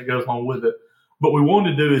appropriation that goes along with it. But we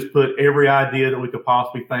wanted to do is put every idea that we could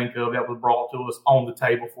possibly think of that was brought to us on the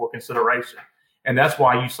table for consideration. And that's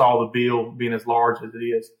why you saw the bill being as large as it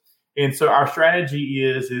is. And so our strategy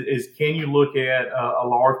is can you look at a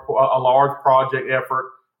large project effort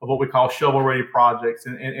of what we call shovel-ready projects.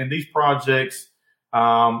 And these projects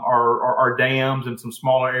are dams in some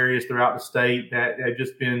smaller areas throughout the state that have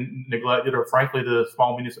just been neglected, or frankly, the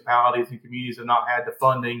small municipalities and communities have not had the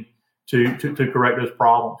funding to correct those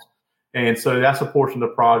problems. And so that's a portion of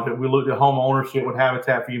the project. We looked at home ownership with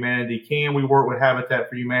Habitat for Humanity. Can we work with Habitat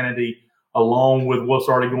for Humanity along with what's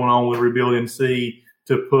already going on with Rebuild NC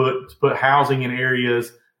to put housing in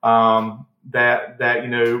areas that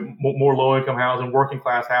more low income housing, working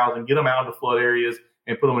class housing, get them out of the flood areas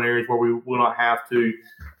and put them in areas where we will not have to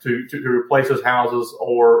replace those houses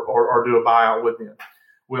or do a buyout with them.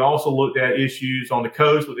 We also looked at issues on the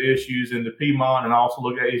coast with issues in the Piedmont, and also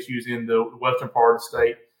looked at issues in the western part of the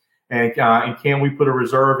state. And can we put a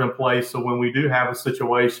reserve in place so when we do have a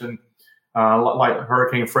situation like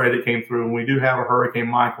Hurricane Fred that came through, when we do have a Hurricane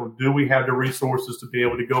Michael, do we have the resources to be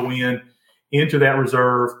able to go into that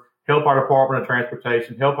reserve, help our Department of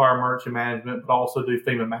Transportation, help our emergency management, but also do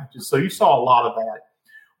FEMA matches? So you saw a lot of that.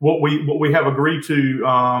 What we have agreed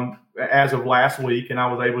to as of last week, and I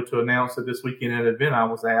was able to announce it this weekend at an event I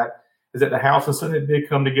was at, is that the House and Senate did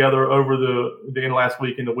come together over the end of last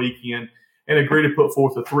week and the weekend and agreed to put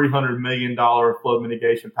forth a $300 million flood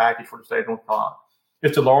mitigation package for the state of North Carolina.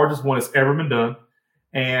 It's the largest one that's ever been done.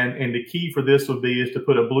 And the key for this would be is to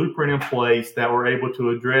put a blueprint in place that we're able to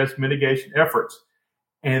address mitigation efforts,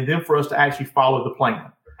 and then for us to actually follow the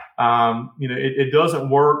plan. It doesn't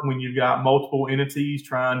work when you've got multiple entities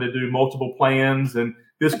trying to do multiple plans, and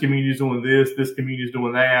this community is doing this community is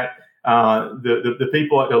doing that. The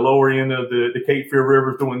people at the lower end of the Cape Fear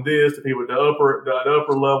River is doing this, the people at the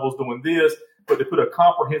upper levels doing this, but to put a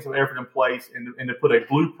comprehensive effort in place and to put a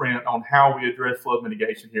blueprint on how we address flood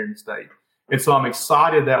mitigation here in the state. And so I'm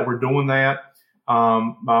excited that we're doing that.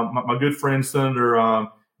 My good friend, Senator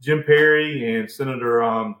Jim Perry and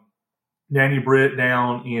Senator Danny Britt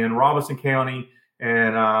down in Robinson County,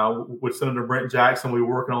 and with Senator Brent Jackson, we were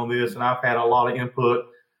working on this, and I've had a lot of input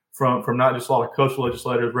from not just a lot of coastal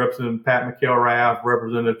legislators, Representative Pat McElrath,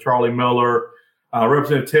 Representative Charlie Miller,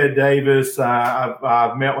 Representative Ted Davis.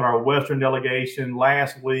 I've met with our Western delegation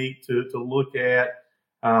last week to look at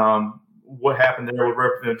what happened there with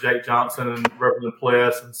Representative Jake Johnson and Representative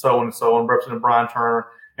Pless and so on, Representative Brian Turner.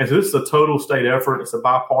 And so this is a total state effort. It's a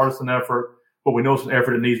bipartisan effort, but we know it's an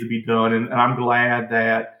effort that needs to be done. And I'm glad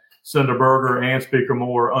that Senator Berger and Speaker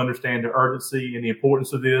Moore understand the urgency and the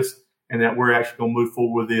importance of this, and that we're actually going to move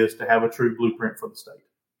forward with this to have a true blueprint for the state.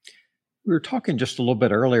 We were talking just a little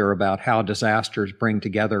bit earlier about how disasters bring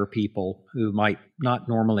together people who might not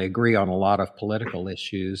normally agree on a lot of political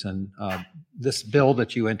issues. And this bill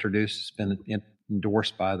that you introduced has been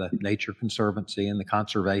endorsed by the Nature Conservancy and the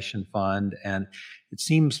Conservation Fund. And it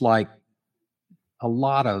seems like a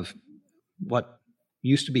lot of what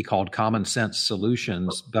used to be called common sense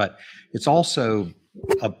solutions, but it's also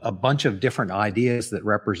a bunch of different ideas that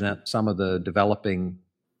represent some of the developing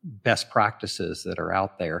best practices that are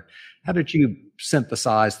out there. How did you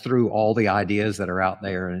synthesize through all the ideas that are out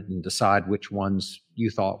there and decide which ones you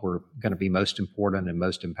thought were going to be most important and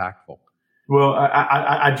most impactful? Well,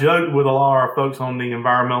 I joked with a lot of our folks on the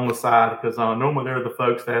environmental side because normally they're the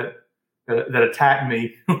folks that attack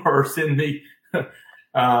me or send me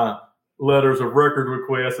letters of record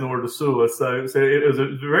requests in order to sue us. So it was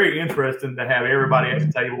very interesting to have everybody at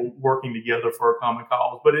the table working together for a common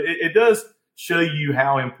cause. But it does show you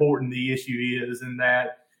how important the issue is, and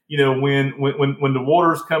that, you know, when the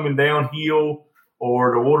water's coming downhill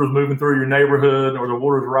or the water's moving through your neighborhood or the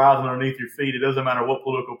water's rising underneath your feet, it doesn't matter what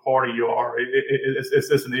political party you are. It's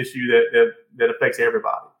just an issue that affects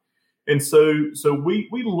everybody. And so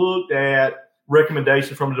we looked at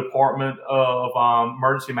recommendations from the Department of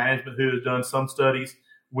Emergency Management, who has done some studies.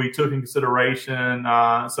 We took in consideration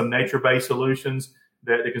some nature-based solutions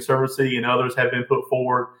that the Conservancy and others have been put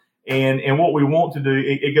forward. And what we want to do,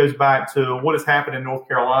 it goes back to what has happened in North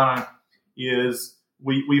Carolina is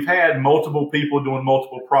we've had multiple people doing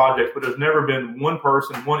multiple projects, but there's never been one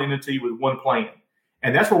person, one entity with one plan.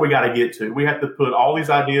 And that's where we got to get to. We have to put all these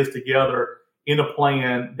ideas together in a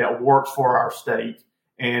plan that works for our state,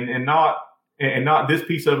 and not this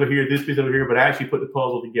piece over here, but actually put the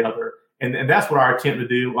puzzle together. And that's what our attempt to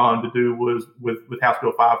do was with House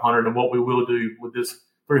Bill 500, and what we will do with this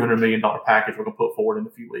 $300 million package we're going to put forward in a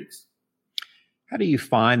few weeks. How do you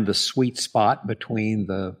find the sweet spot between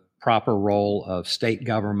the proper role of state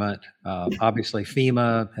government? Obviously,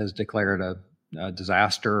 FEMA has declared a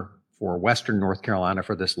disaster for Western North Carolina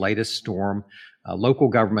for this latest storm. Local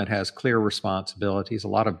government has clear responsibilities. A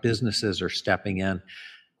lot of businesses are stepping in.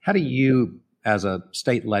 How do you, as a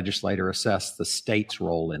state legislator, assess the state's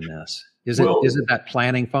role in this? Is it that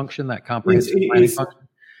planning function, that comprehensive planning function?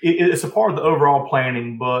 It's a part of the overall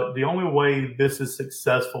planning, but the only way this is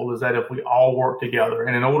successful is that if we all work together.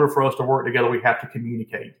 And in order for us to work together, we have to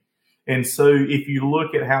communicate. And so if you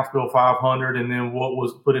look at House Bill 500 and then what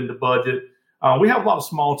was put into budget, we have a lot of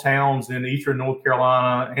small towns in eastern North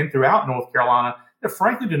Carolina and throughout North Carolina that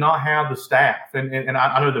frankly do not have the staff. And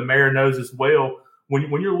I know the mayor knows as well.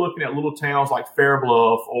 When you're looking at little towns like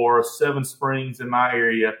Fairbluff or Seven Springs in my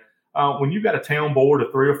area, when you've got a town board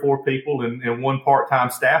of 3 or 4 people and one part-time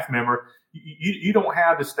staff member, you don't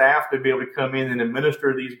have the staff to be able to come in and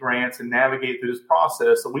administer these grants and navigate through this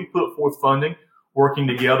process. So we put forth funding, working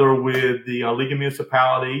together with the League of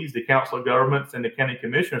Municipalities, the Council of Governments, and the County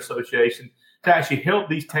Commissioner Association to actually help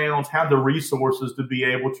these towns have the resources to be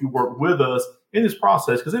able to work with us in this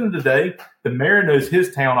process. Because at the end of the day, the mayor knows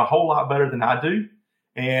his town a whole lot better than I do.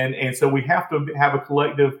 And so we have to have a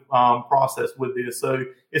collective process with this. So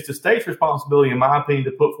it's the state's responsibility, in my opinion,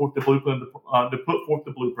 to put forth the blueprint, to put forth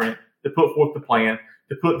the plan,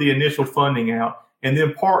 to put the initial funding out, and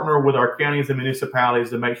then partner with our counties and municipalities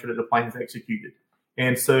to make sure that the plan is executed.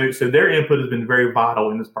 And so their input has been very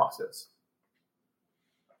vital in this process.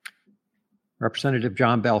 Representative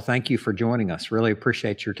John Bell, thank you for joining us. Really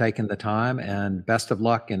appreciate your taking the time, and best of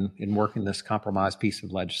luck in working this compromise piece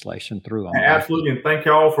of legislation through. Absolutely, and thank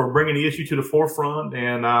you all for bringing the issue to the forefront,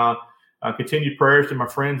 and continued prayers to my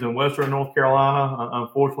friends in Western North Carolina.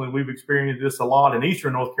 Unfortunately, we've experienced this a lot in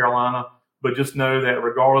Eastern North Carolina, but just know that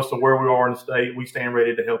regardless of where we are in the state, we stand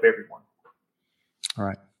ready to help everyone. All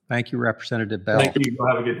right. Thank you, Representative Bell. Thank you.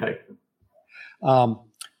 Have a good day.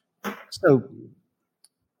 So,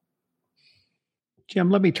 Jim,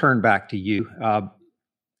 let me turn back to you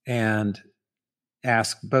and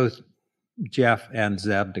ask both Jeff and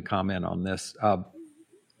Zeb to comment on this.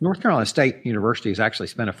 North Carolina State University has actually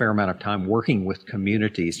spent a fair amount of time working with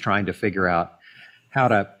communities trying to figure out how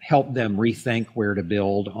to help them rethink where to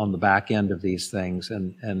build on the back end of these things,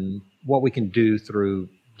 and what we can do through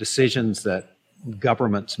decisions that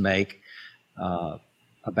governments make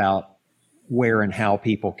about where and how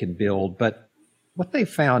people can build. But what they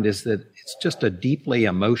found is that it's just a deeply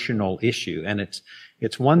emotional issue. And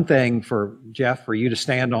it's one thing for Jeff, for you to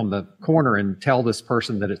stand on the corner and tell this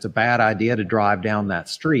person that it's a bad idea to drive down that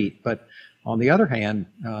street. But on the other hand,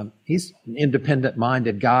 he's an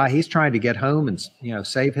independent-minded guy. He's trying to get home and,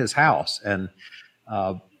 save his house. And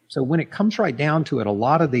so when it comes right down to it, a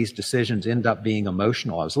lot of these decisions end up being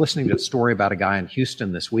emotional. I was listening to a story about a guy in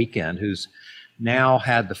Houston this weekend who's now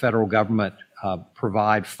had the federal government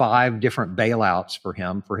provide 5 different bailouts for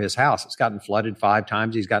him for his house. It's gotten flooded 5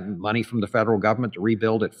 times. He's gotten money from the federal government to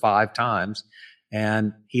rebuild it 5 times,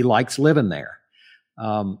 and he likes living there.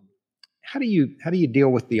 How do you deal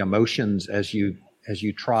with the emotions as you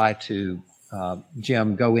try to,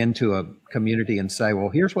 Jim, go into a community and say, well,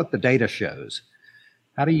 here's what the data shows?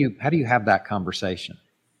 How do you have that conversation?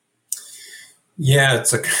 Yeah,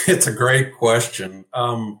 it's a great question.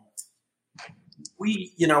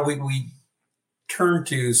 We turn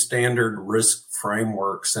to standard risk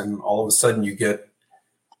frameworks, and all of a sudden you get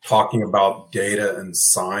talking about data and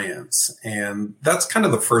science. And that's kind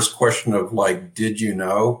of the first question of like, did you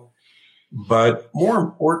know? But more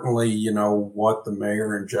importantly, what the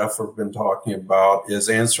mayor and Jeff have been talking about is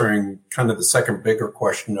answering kind of the second bigger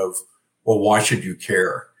question of, well, why should you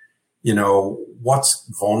care? What's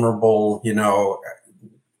vulnerable?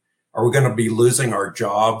 Are we going to be losing our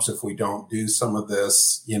jobs if we don't do some of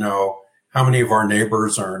this? How many of our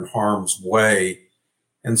neighbors are in harm's way?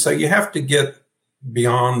 And so you have to get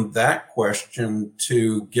beyond that question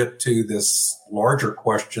to get to this larger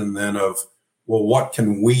question then of, well, what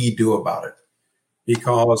can we do about it?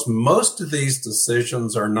 Because most of these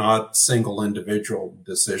decisions are not single individual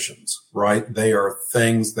decisions, right? They are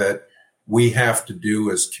things that we have to do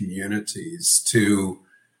as communities to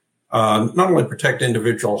not only protect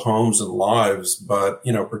individual homes and lives, but,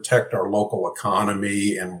 protect our local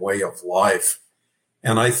economy and way of life.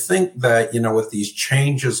 And I think that, with these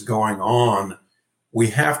changes going on, we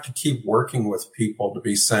have to keep working with people to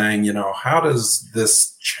be saying, how does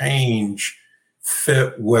this change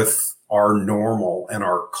fit with our normal and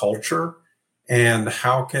our culture? And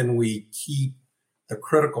how can we keep the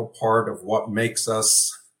critical part of what makes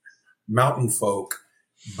us mountain folk,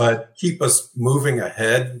 but keep us moving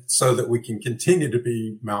ahead so that we can continue to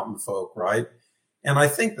be mountain folk, right? And I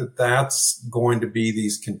think that that's going to be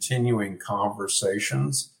these continuing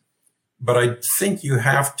conversations. But I think you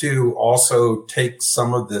have to also take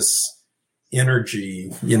some of this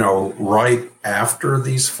energy, right after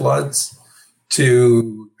these floods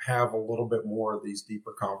to have a little bit more of these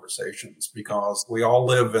deeper conversations, because we all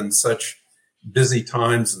live in such busy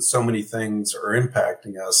times and so many things are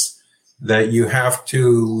impacting us that you have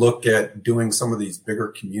to look at doing some of these bigger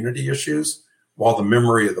community issues while the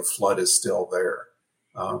memory of the flood is still there,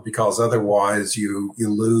 because otherwise you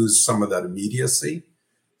lose some of that immediacy.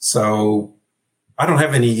 So I don't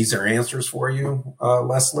have any easier answers for you,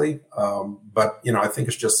 Leslie, but I think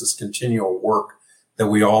it's just this continual work that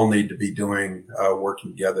we all need to be doing,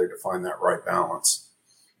 working together to find that right balance.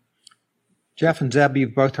 Jeff and Zeb,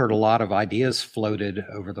 you've both heard a lot of ideas floated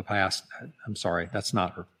over the past.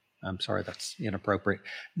 That's inappropriate.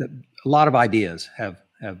 A lot of ideas have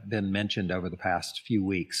been mentioned over the past few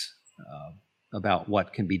weeks about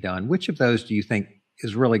what can be done. Which of those do you think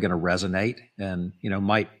is really going to resonate? And,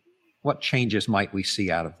 what changes might we see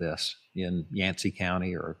out of this in Yancey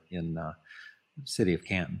County or in the city of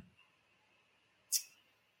Canton?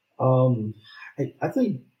 I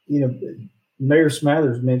think, Mayor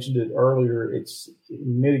Smathers mentioned it earlier.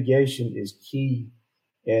 Mitigation is key.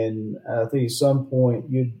 And I think at some point,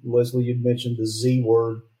 Leslie, you'd mentioned the Z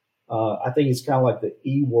word. I think it's kind of like the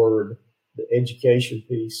E word, the education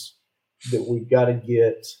piece that we've got to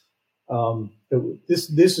get.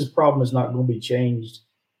 This problem is not going to be changed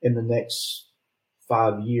in the next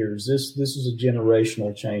 5 years. This is a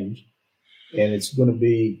generational change, and it's going to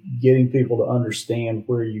be getting people to understand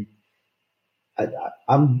where you.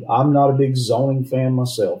 I'm not a big zoning fan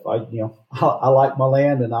myself. I like my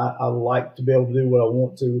land, and I like to be able to do what I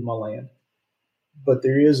want to with my land. But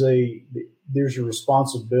there's a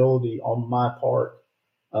responsibility on my part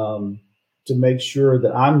to make sure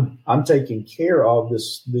that I'm taking care of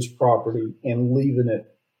this property and leaving it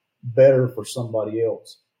better for somebody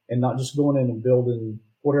else, and not just going in and building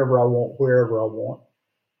whatever I want wherever I want.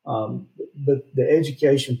 But the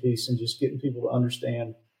education piece and just getting people to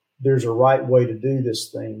understand there's a right way to do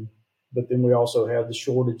this thing, but then we also have the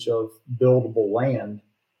shortage of buildable land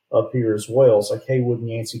up here as well. It's like Haywood and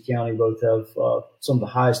Yancey County both have some of the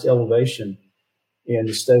highest elevation in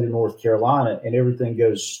the state of North Carolina, and everything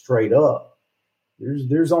goes straight up.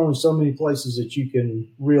 there's only so many places that you can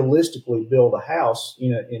realistically build a house,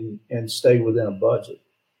 and stay within a budget.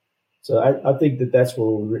 So I think that's where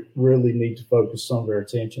we really need to focus some of our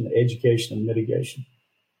attention: education and mitigation.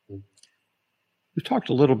 We've talked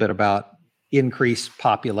a little bit about increased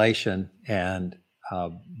population and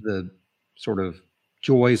the sort of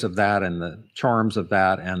joys of that and the charms of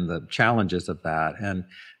that and the challenges of that. And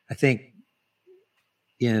I think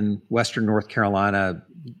in Western North Carolina,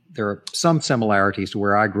 there are some similarities to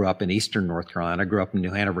where I grew up in Eastern North Carolina. I grew up in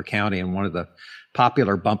New Hanover County, and one of the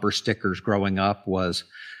popular bumper stickers growing up was,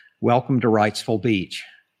 "Welcome to Wrightsville Beach.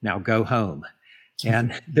 Now go home."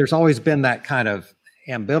 And there's always been that kind of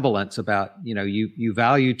ambivalence about, you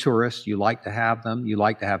value tourists, you like to have them, you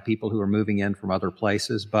like to have people who are moving in from other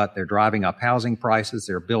places, but they're driving up housing prices,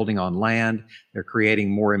 they're building on land, they're creating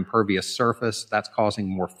more impervious surface, that's causing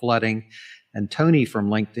more flooding. And Tony from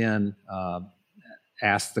LinkedIn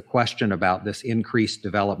asked the question about this increased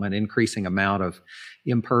development, increasing amount of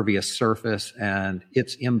impervious surface and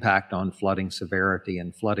its impact on flooding severity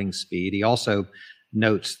and flooding speed. He also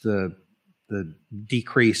notes the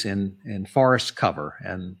decrease in forest cover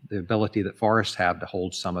and the ability that forests have to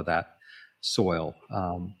hold some of that soil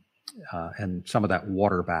and some of that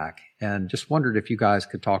water back. And just wondered if you guys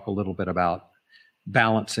could talk a little bit about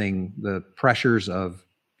balancing the pressures of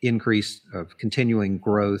continuing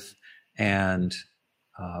growth and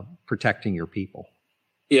protecting your people.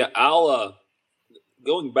 Yeah, I'll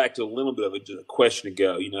going back to a little bit of a question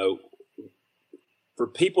ago, for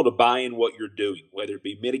people to buy in what you're doing, whether it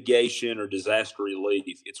be mitigation or disaster relief,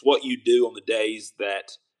 it's what you do on the days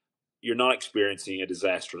that you're not experiencing a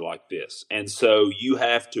disaster like this. And so you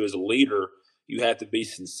have to, as a leader, you have to be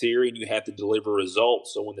sincere and you have to deliver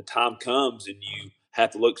results. So when the time comes and you have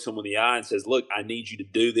to look someone in the eye and says, "Look, I need you to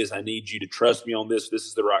do this. I need you to trust me on this. This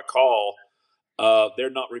is the right call." They're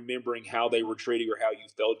not remembering how they were treated or how you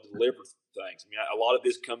failed to deliver things. I mean, a lot of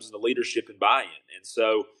this comes into leadership and buy-in. And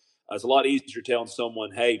so it's a lot easier telling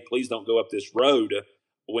someone, "Hey, please don't go up this road,"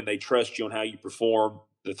 when they trust you on how you perform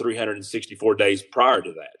the 364 days prior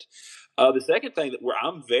to that. The second thing that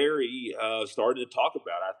I'm very starting to talk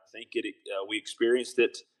about, I think we experienced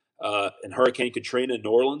it in Hurricane Katrina in New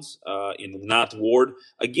Orleans in the 9th Ward.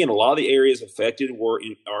 Again, a lot of the areas affected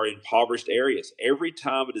are impoverished areas. Every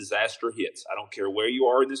time a disaster hits, I don't care where you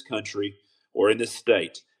are in this country or in this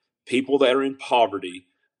state, people that are in poverty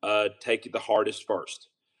take it the hardest first.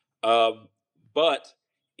 But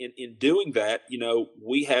in doing that,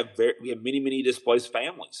 we have many, many displaced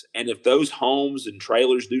families. And if those homes and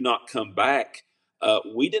trailers do not come back,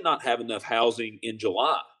 we did not have enough housing in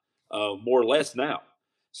July, more or less now.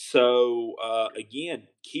 So, again,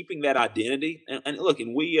 keeping that identity and look,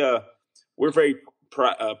 and we're very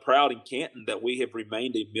proud in Canton that we have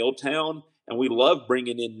remained a mill town, and we love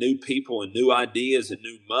bringing in new people and new ideas and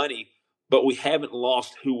new money, but we haven't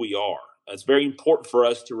lost who we are. It's very important for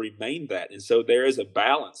us to remain that. And so there is a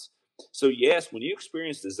balance. So yes, when you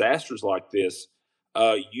experience disasters like this,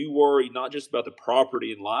 you worry not just about the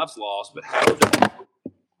property and lives lost, but how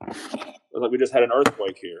like we just had an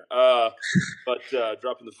earthquake here, but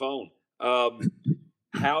dropping the phone.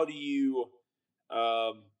 How do you,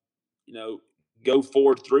 go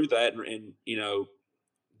forward through that and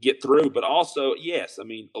get through? But also, yes, I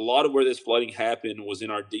mean, a lot of where this flooding happened was in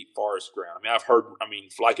our deep forest ground. I mean, I've heard,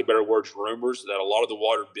 for lack of better words, rumors that a lot of the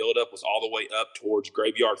water buildup was all the way up towards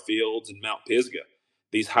Graveyard Fields and Mount Pisgah,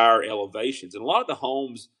 these higher elevations. And a lot of the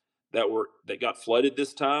homes that got flooded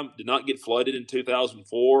this time did not get flooded in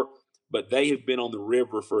 2004, but they have been on the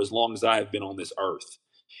river for as long as I have been on this earth.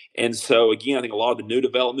 And so, again, I think a lot of the new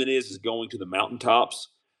development is going to the mountaintops.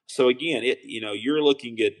 So again, you're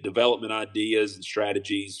looking at development ideas and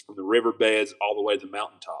strategies from the riverbeds all the way to the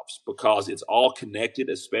mountaintops, because it's all connected,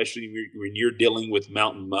 especially when you're dealing with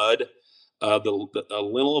mountain mud. The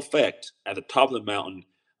little effect at the top of the mountain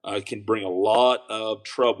can bring a lot of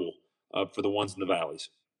trouble for the ones in the valleys.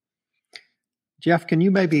 Jeff, can you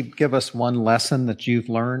maybe give us one lesson that you've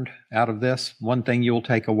learned out of this? One thing you'll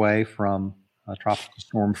take away from Tropical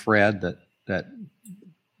Storm Fred that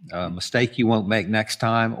mistake you won't make next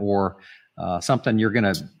time, or something you're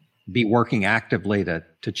going to be working actively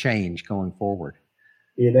to change going forward?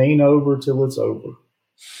 It ain't over till it's over,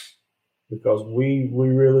 because we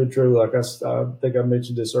really truly, like I think I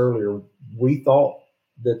mentioned this earlier, we thought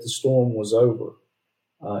that the storm was over.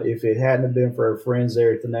 If it hadn't have been for our friends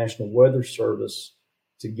there at the National Weather Service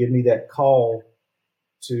to give me that call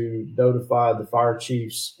to notify the fire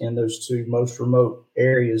chiefs in those two most remote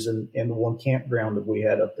areas and the one campground that we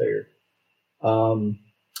had up there, I'm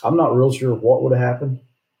not real sure what would have happened.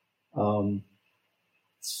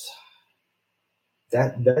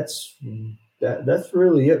 That's that's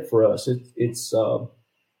really it for us. It's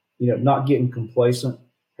not getting complacent,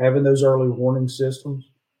 having those early warning systems,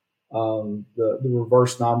 the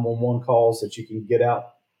reverse 911 calls that you can get out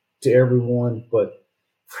to everyone. But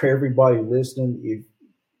for everybody listening,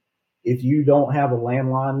 if you don't have a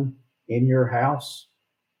landline in your house,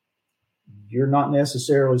 you're not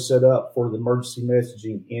necessarily set up for the emergency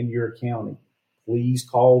messaging in your county. Please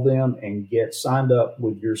call them and get signed up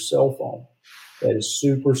with your cell phone. That is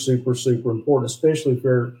super, super, super important, especially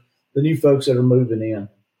for the new folks that are moving in.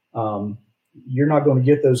 You're not going to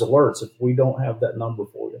get those alerts if we don't have that number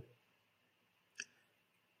for you.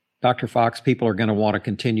 Dr. Fox, people are going to want to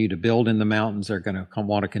continue to build in the mountains. They're going to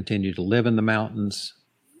want to continue to live in the mountains.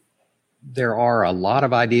 There are a lot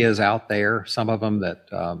of ideas out there, some of them that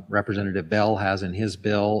Representative Bell has in his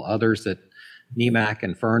bill, others that NEMAC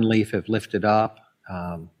and Fernleaf have lifted up.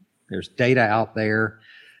 There's data out there.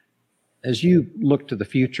 As you look to the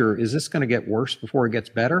future, is this going to get worse before it gets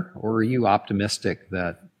better? Or are you optimistic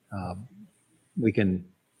that we can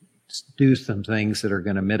do some things that are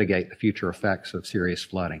going to mitigate the future effects of serious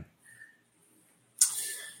flooding?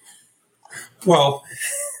 Well,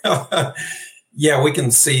 yeah, we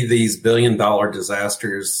can see these billion-dollar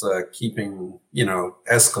disasters keeping,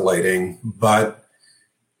 escalating. But,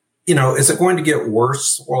 is it going to get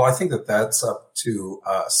worse? Well, I think that's up to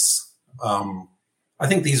us. I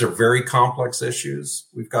think these are very complex issues.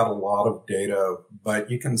 We've got a lot of data, but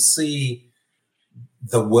you can see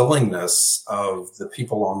the willingness of the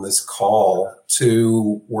people on this call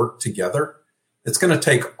to work together. It's going to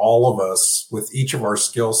take all of us with each of our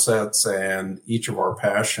skill sets and each of our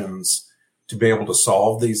passions to be able to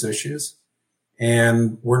solve these issues.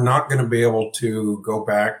 And we're not going to be able to go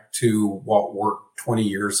back to what worked 20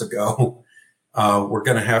 years ago. We're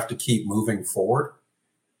going to have to keep moving forward.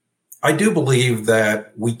 I do believe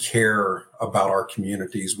that we care about our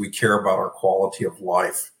communities. We care about our quality of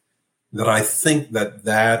life. That I think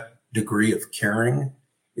that degree of caring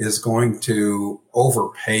is going to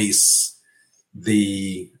overpace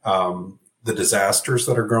the disasters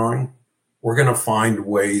that are growing. We're going to find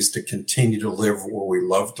ways to continue to live where we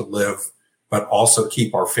love to live, but also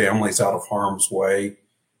keep our families out of harm's way.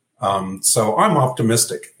 So I'm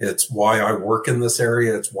optimistic. It's why I work in this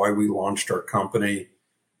area. It's why we launched our company.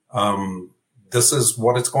 This is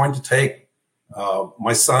what it's going to take.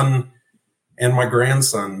 My son and my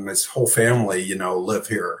grandson, his whole family, live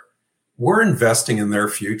here. We're investing in their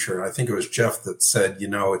future. And I think it was Jeff that said,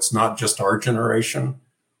 it's not just our generation.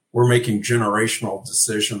 We're making generational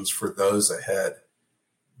decisions for those ahead.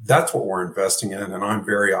 That's what we're investing in. And I'm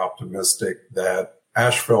very optimistic that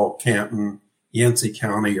Asheville, Canton, Yancey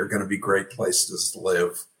County are going to be great places to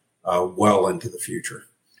live well into the future.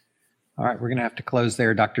 All right, we're going to have to close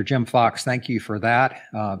there. Dr. Jim Fox, thank you for that.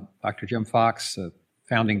 Dr. Jim Fox,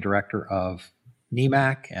 founding director of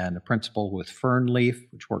NEMAC and a principal with Fernleaf,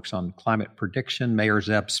 which works on climate prediction. Mayor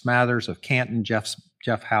Zeb Smathers of Canton, Jeff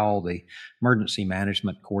Howell, the emergency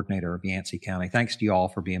management coordinator of Yancey County. Thanks to you all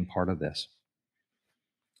for being part of this.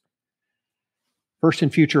 First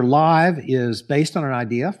and Future Live is based on an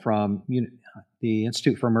idea from the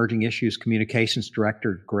Institute for Emerging Issues Communications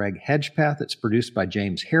Director Greg Hedgepeth. It's produced by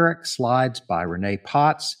James Herrick, slides by Renee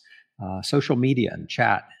Potts, social media and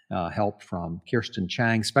chat help from Kirsten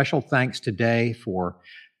Chang. Special thanks today for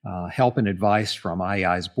help and advice from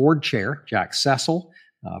IEI's board chair, Jack Cecil,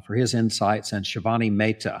 for his insights, and Shivani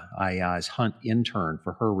Mehta, IEI's Hunt intern,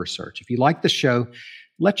 for her research. If you like the show,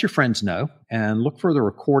 let your friends know and look for the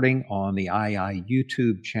recording on the IEI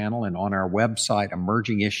YouTube channel and on our website,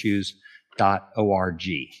 emergingissues.org.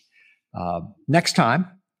 Next time,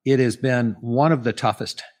 it has been one of the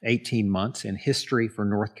toughest 18 months in history for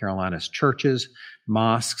North Carolina's churches,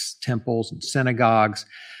 mosques, temples, and synagogues.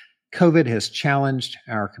 COVID has challenged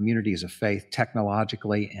our communities of faith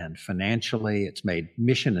technologically and financially. It's made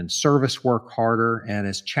mission and service work harder and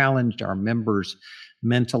has challenged our members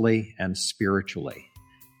mentally and spiritually.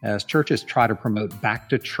 As churches try to promote Back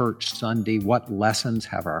to Church Sunday, what lessons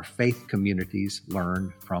have our faith communities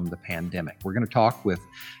learned from the pandemic? We're going to talk with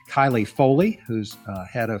Kylie Foley, who's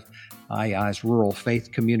head of IEI's Rural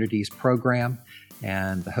Faith Communities program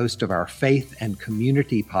and the host of our Faith and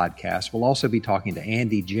Community podcast. We'll also be talking to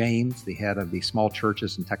Andy James, the head of the Small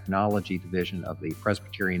Churches and Technology Division of the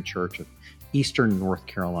Presbyterian Church of Eastern North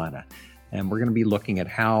Carolina. And we're going to be looking at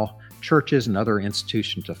how churches and other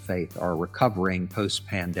institutions of faith are recovering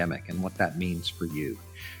post-pandemic and what that means for you.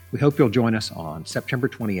 We hope you'll join us on September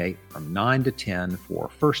 28th from 9 to 10 for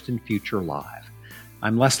First and Future Live.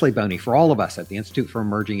 I'm Leslie Boney. For all of us at the Institute for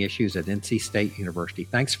Emerging Issues at NC State University,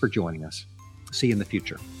 thanks for joining us. See you in the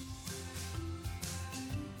future.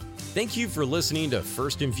 Thank you for listening to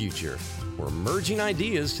First in Future, where emerging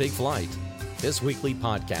ideas take flight. This weekly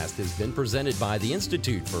podcast has been presented by the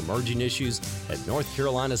Institute for Emerging Issues at North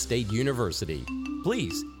Carolina State University.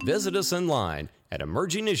 Please visit us online at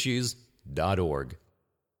emergingissues.org.